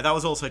 I don't know. That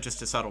was also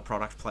just a subtle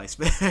product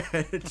placement.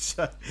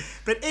 So,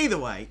 but either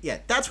way, yeah,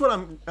 that's what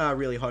I'm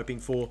really hoping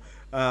for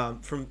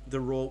from the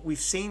Raw. We've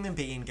seen them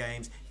be in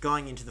games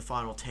going into the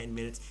final 10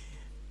 minutes,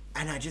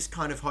 and I just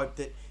kind of hope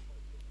that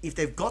if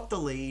they've got the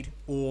lead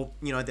or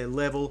they're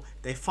level,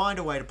 they find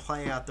a way to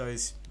play out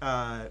those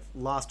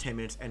last 10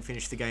 minutes and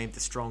finish the game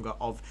the stronger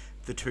of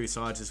the two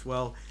sides as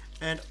well.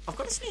 And I've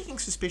got a sneaking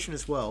suspicion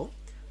as well.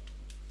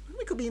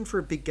 We could be in for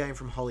a big game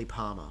from Holly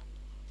Palmer.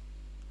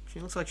 She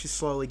looks like she's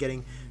slowly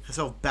getting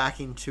herself back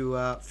into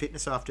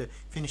fitness after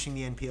finishing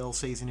the NPL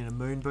season in a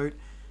moon boot.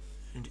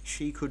 And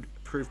she could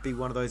prove to be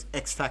one of those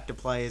X-Factor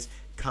players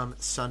come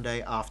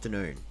Sunday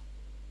afternoon.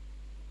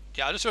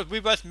 Yeah, I just we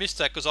both missed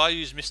that because I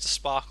use Mr.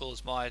 Sparkle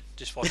as my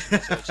dishwashing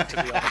detergent,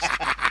 to be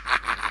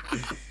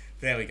honest.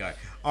 There we go.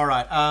 All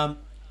right.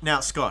 Now,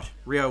 Scott,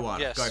 Rio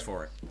Wada, Yes. go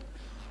for it.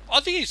 I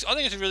think it's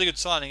a really good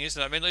signing,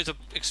 isn't it? I mean, he's a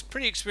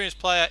pretty experienced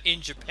player in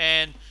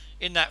Japan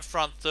in that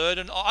front third,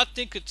 and I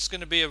think it's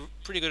going to be a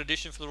pretty good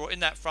addition for the Raw in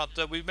that front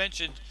third. We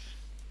mentioned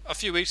a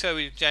few weeks ago,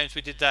 James,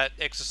 we did that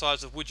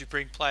exercise of would you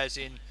bring players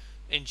in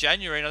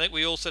January, and I think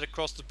we all said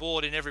across the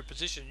board in every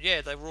position,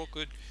 yeah, they were all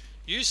could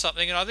use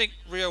something, and I think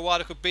Rio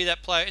Wada could be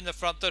that player in the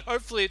front third.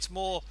 Hopefully it's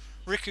more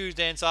Riku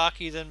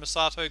Danzaki than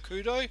Masato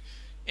Kudo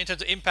in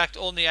terms of impact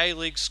on the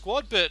A-League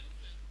squad, but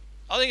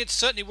I think it's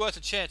certainly worth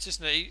a chance,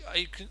 isn't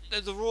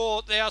it? The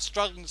Raw, they are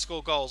struggling to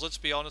score goals, let's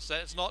be honest.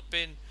 It's not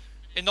been,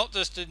 and not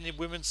just in the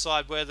women's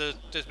side where there's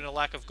been a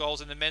lack of goals.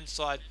 In the men's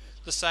side,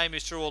 the same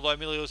is true, although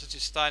Miliusic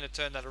is starting to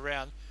turn that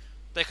around.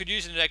 They could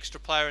use an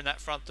extra player in that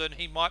front third, and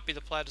he might be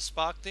the player to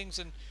spark things,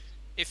 and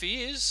if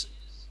he is,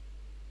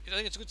 I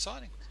think it's a good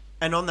signing.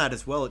 And on that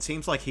as well, it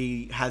seems like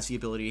he has the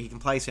ability. He can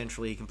play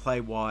centrally, he can play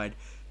wide,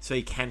 so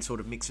he can sort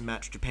of mix and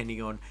match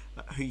depending on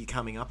who you're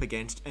coming up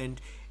against.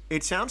 And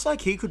it sounds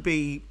like he could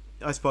be,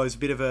 I suppose, a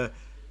bit of a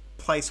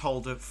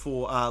placeholder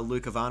for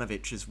Luke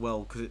Ivanovic as well,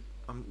 because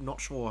I'm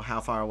not sure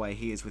how far away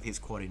he is with his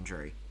quad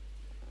injury.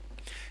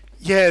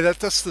 Yeah,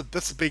 that's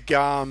the big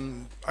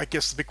I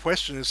guess the big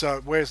question is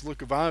where's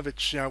Luka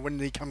Ivanovic? When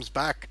he comes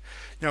back,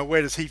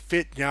 where does he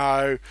fit?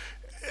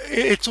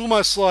 It's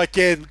almost like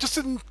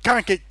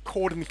can't get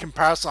caught in the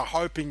comparison,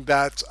 hoping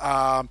that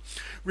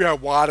Rio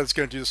Wada is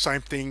going to do the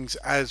same things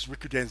as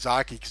Riku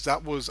Danzaki, because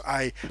that was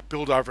a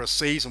build over a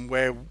season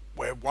where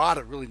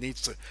Wada really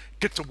needs to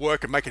get to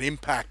work and make an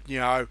impact.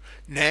 Now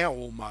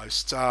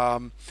almost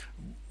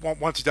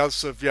once he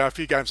does a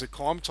few games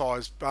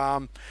acclimatized.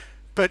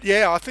 But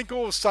yeah, I think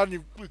all of a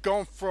sudden we've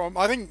gone from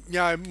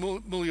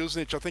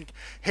Miliusic. I think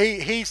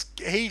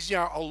he's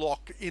a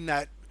lock in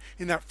that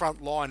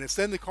front line. It's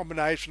then the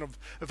combination of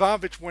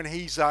Ivanovic when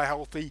he's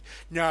healthy.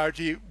 Where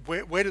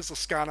does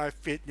Lascano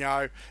fit?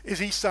 Is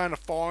he starting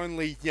to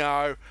finally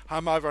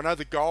hum over? I know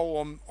the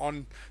goal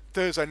on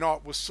Thursday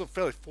night was still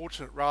fairly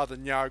fortunate rather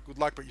than good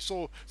luck, but you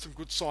saw some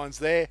good signs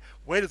there.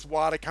 Where does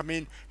Wada come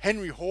in?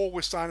 Henry Hall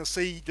we're starting to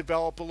see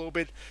develop a little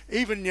bit.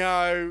 Even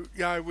I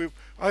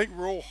think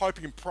we're all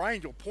hoping and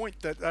praying to a point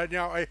that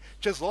Jez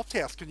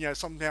Lofthouse can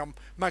somehow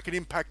make an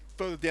impact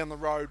further down the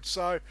road.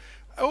 So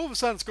all of a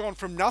sudden it's gone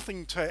from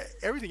nothing to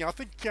everything. I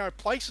think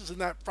places in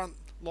that front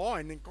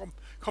line and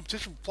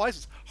competition for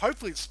places.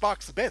 Hopefully it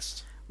sparks the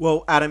best.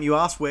 Well, Adam, you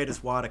asked where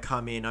does Wada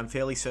come in. I'm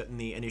fairly certain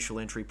the initial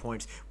entry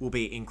points will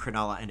be in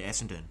Cronulla and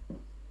Essendon.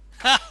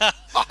 I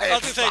was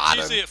going to say, it's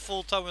usually at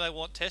full time when they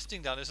want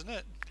testing done, isn't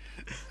it?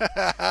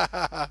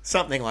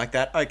 Something like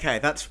that. Okay,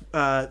 that's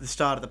the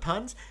start of the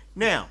puns.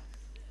 Now,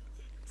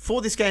 for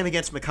this game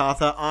against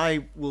MacArthur,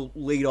 I will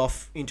lead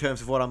off in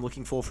terms of what I'm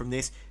looking for from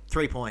this.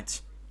 3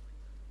 points.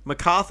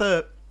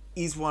 MacArthur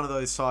is one of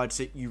those sides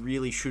that you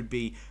really should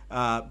be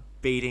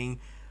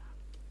beating.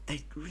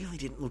 They really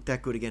didn't look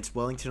that good against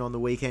Wellington on the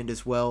weekend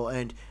as well.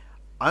 And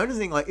I only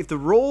think, if the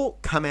Raw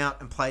come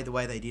out and play the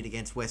way they did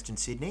against Western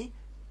Sydney,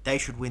 they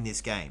should win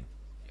this game.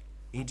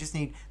 You just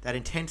need that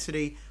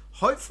intensity.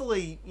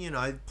 Hopefully,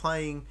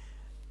 playing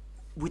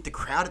with the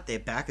crowd at their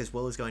back as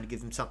well is going to give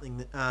them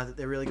something that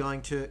they're really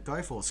going to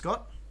go for.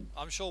 Scott?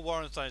 I'm sure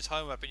Warren's done his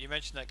homework, but you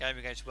mentioned that game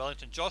against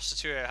Wellington. Josh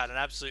Sotirio had an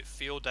absolute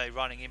field day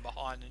running in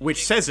behind.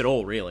 Which says it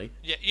all, really.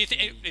 Yeah,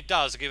 it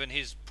does, given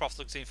his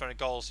profligacy in front of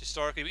goals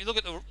historically. But you look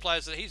at the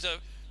players, that he's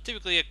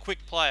typically a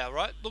quick player,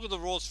 right? Look at the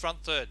Raw's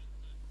front third.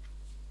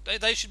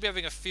 They should be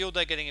having a field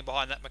day getting in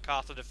behind that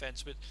MacArthur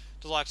defence with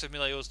the likes of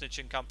Miliusic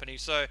and company.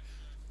 So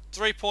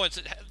 3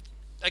 points.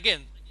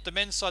 Again, the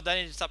men's side,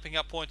 they need to start picking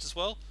up points as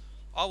well.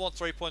 I want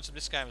 3 points in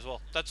this game as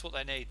well. That's what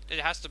they need. It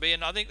has to be,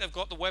 and I think they've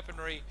got the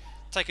weaponry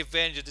to take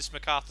advantage of this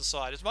MacArthur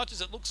side. As much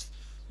as it looks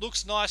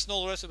nice and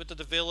all the rest of it, the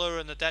Davila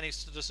and the Danny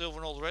De Silva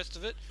and all the rest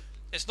of it,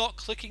 it's not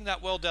clicking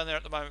that well down there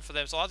at the moment for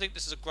them. So I think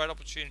this is a great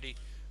opportunity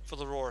for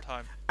the Raw at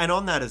home. And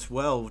on that as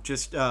well,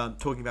 just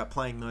talking about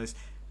playing those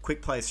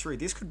quick plays through,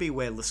 this could be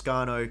where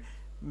Lascano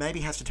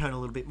maybe has to turn a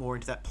little bit more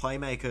into that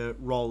playmaker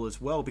role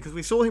as well, because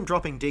we saw him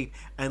dropping deep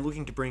and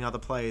looking to bring other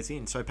players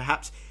in. So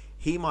perhaps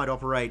he might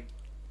operate,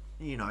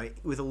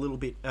 with a little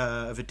bit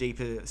of a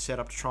deeper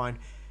setup to try and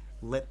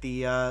let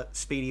the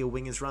speedier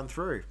wingers run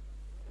through.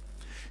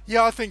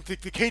 Yeah, I think the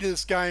key to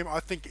this game, I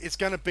think it's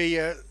going to be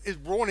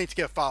Raw need to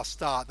get a fast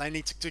start. They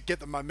need to get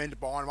the momentum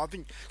behind them. I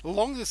think the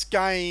longer this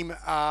game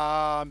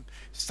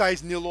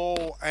stays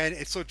 0-0 and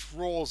it sort of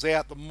draws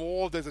out, the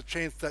more there's a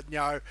chance that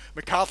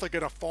MacArthur are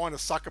going to find a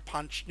sucker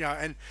punch.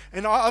 And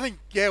I think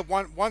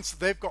once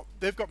they've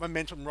got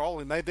momentum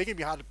rolling, they're going to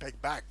be hard to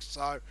peg back.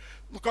 So.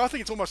 Look, I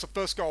think it's almost a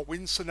first goal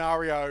win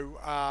scenario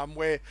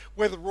where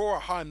the Raw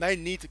at home, they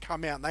need to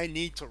come out and they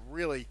need to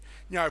really,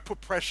 put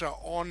pressure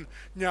on,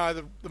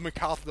 the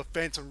MacArthur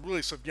defence and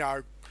really sort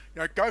of,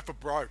 go for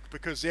broke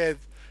because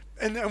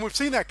and we've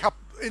seen that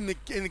in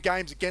the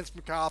games against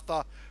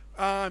MacArthur.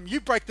 You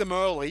break them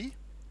early,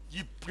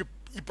 you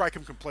break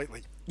them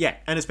completely. Yeah,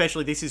 and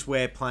especially this is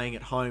where playing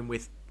at home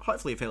with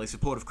hopefully a fairly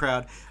supportive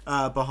crowd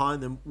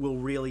behind them will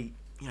really,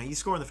 you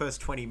score in the first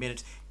 20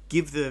 minutes.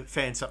 Give the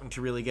fans something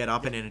to really get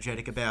up and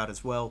energetic about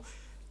as well.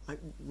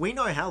 We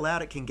know how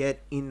loud it can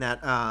get in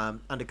that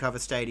undercover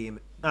side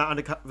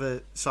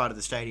of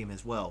the stadium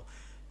as well.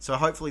 So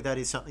hopefully that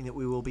is something that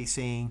we will be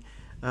seeing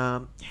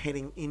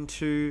heading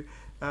into,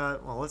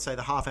 let's say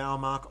the half-hour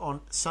mark on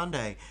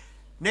Sunday.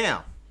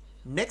 Now,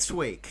 next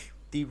week,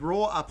 the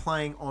Raw are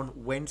playing on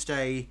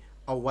Wednesday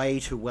away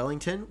to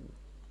Wellington.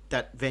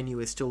 That venue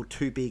is still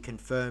to be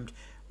confirmed.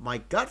 My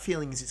gut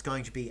feeling is it's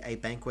going to be a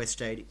Bankwest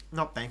Stadium.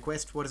 Not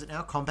Bankwest, what is it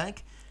now?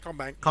 CommBank?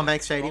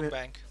 CommBank Stadium.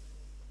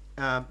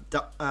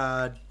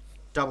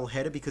 Double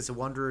header because the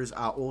Wanderers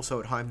are also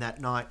at home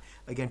that night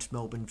against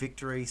Melbourne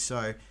Victory.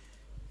 So,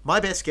 my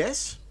best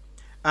guess,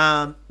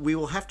 we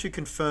will have to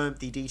confirm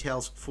the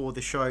details for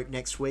the show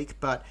next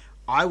week, but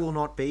I will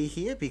not be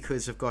here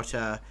because I've got,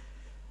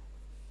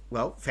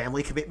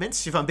 family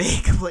commitments, if I'm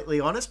being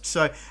completely honest.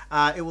 So,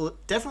 it will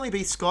definitely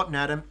be Scott and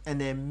Adam, and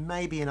there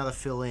may be another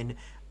fill-in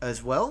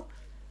as well.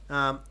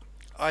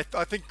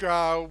 I think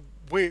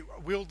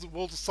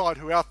we'll decide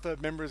who our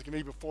third member is going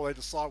to be before they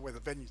decide where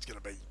the venue's going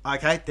to be.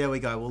 Okay, there we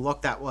go. We'll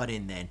lock that one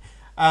in then.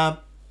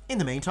 In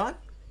the meantime,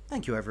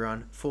 thank you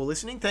everyone for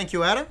listening. Thank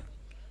you, Adam.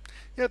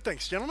 Yeah,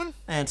 thanks, gentlemen.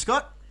 And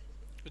Scott.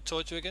 Good to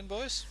talk to you again,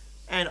 boys.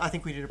 And I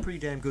think we did a pretty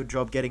damn good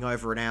job getting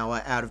over an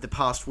hour out of the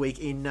past week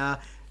in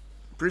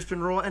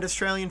Brisbane Roar and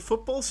Australian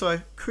football,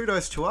 so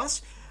kudos to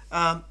us.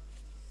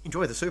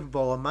 Enjoy the Super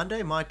Bowl on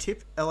Monday. My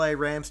tip, LA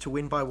Rams to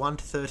win by 1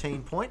 to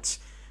 13 points.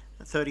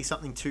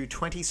 30-something to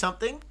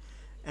 20-something.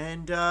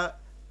 And,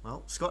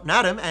 Scott and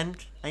Adam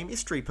and a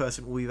mystery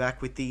person will be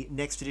back with the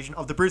next edition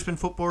of the Brisbane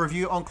Football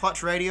Review on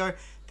Clutch Radio.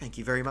 Thank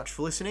you very much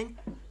for listening.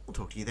 We'll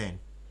talk to you then.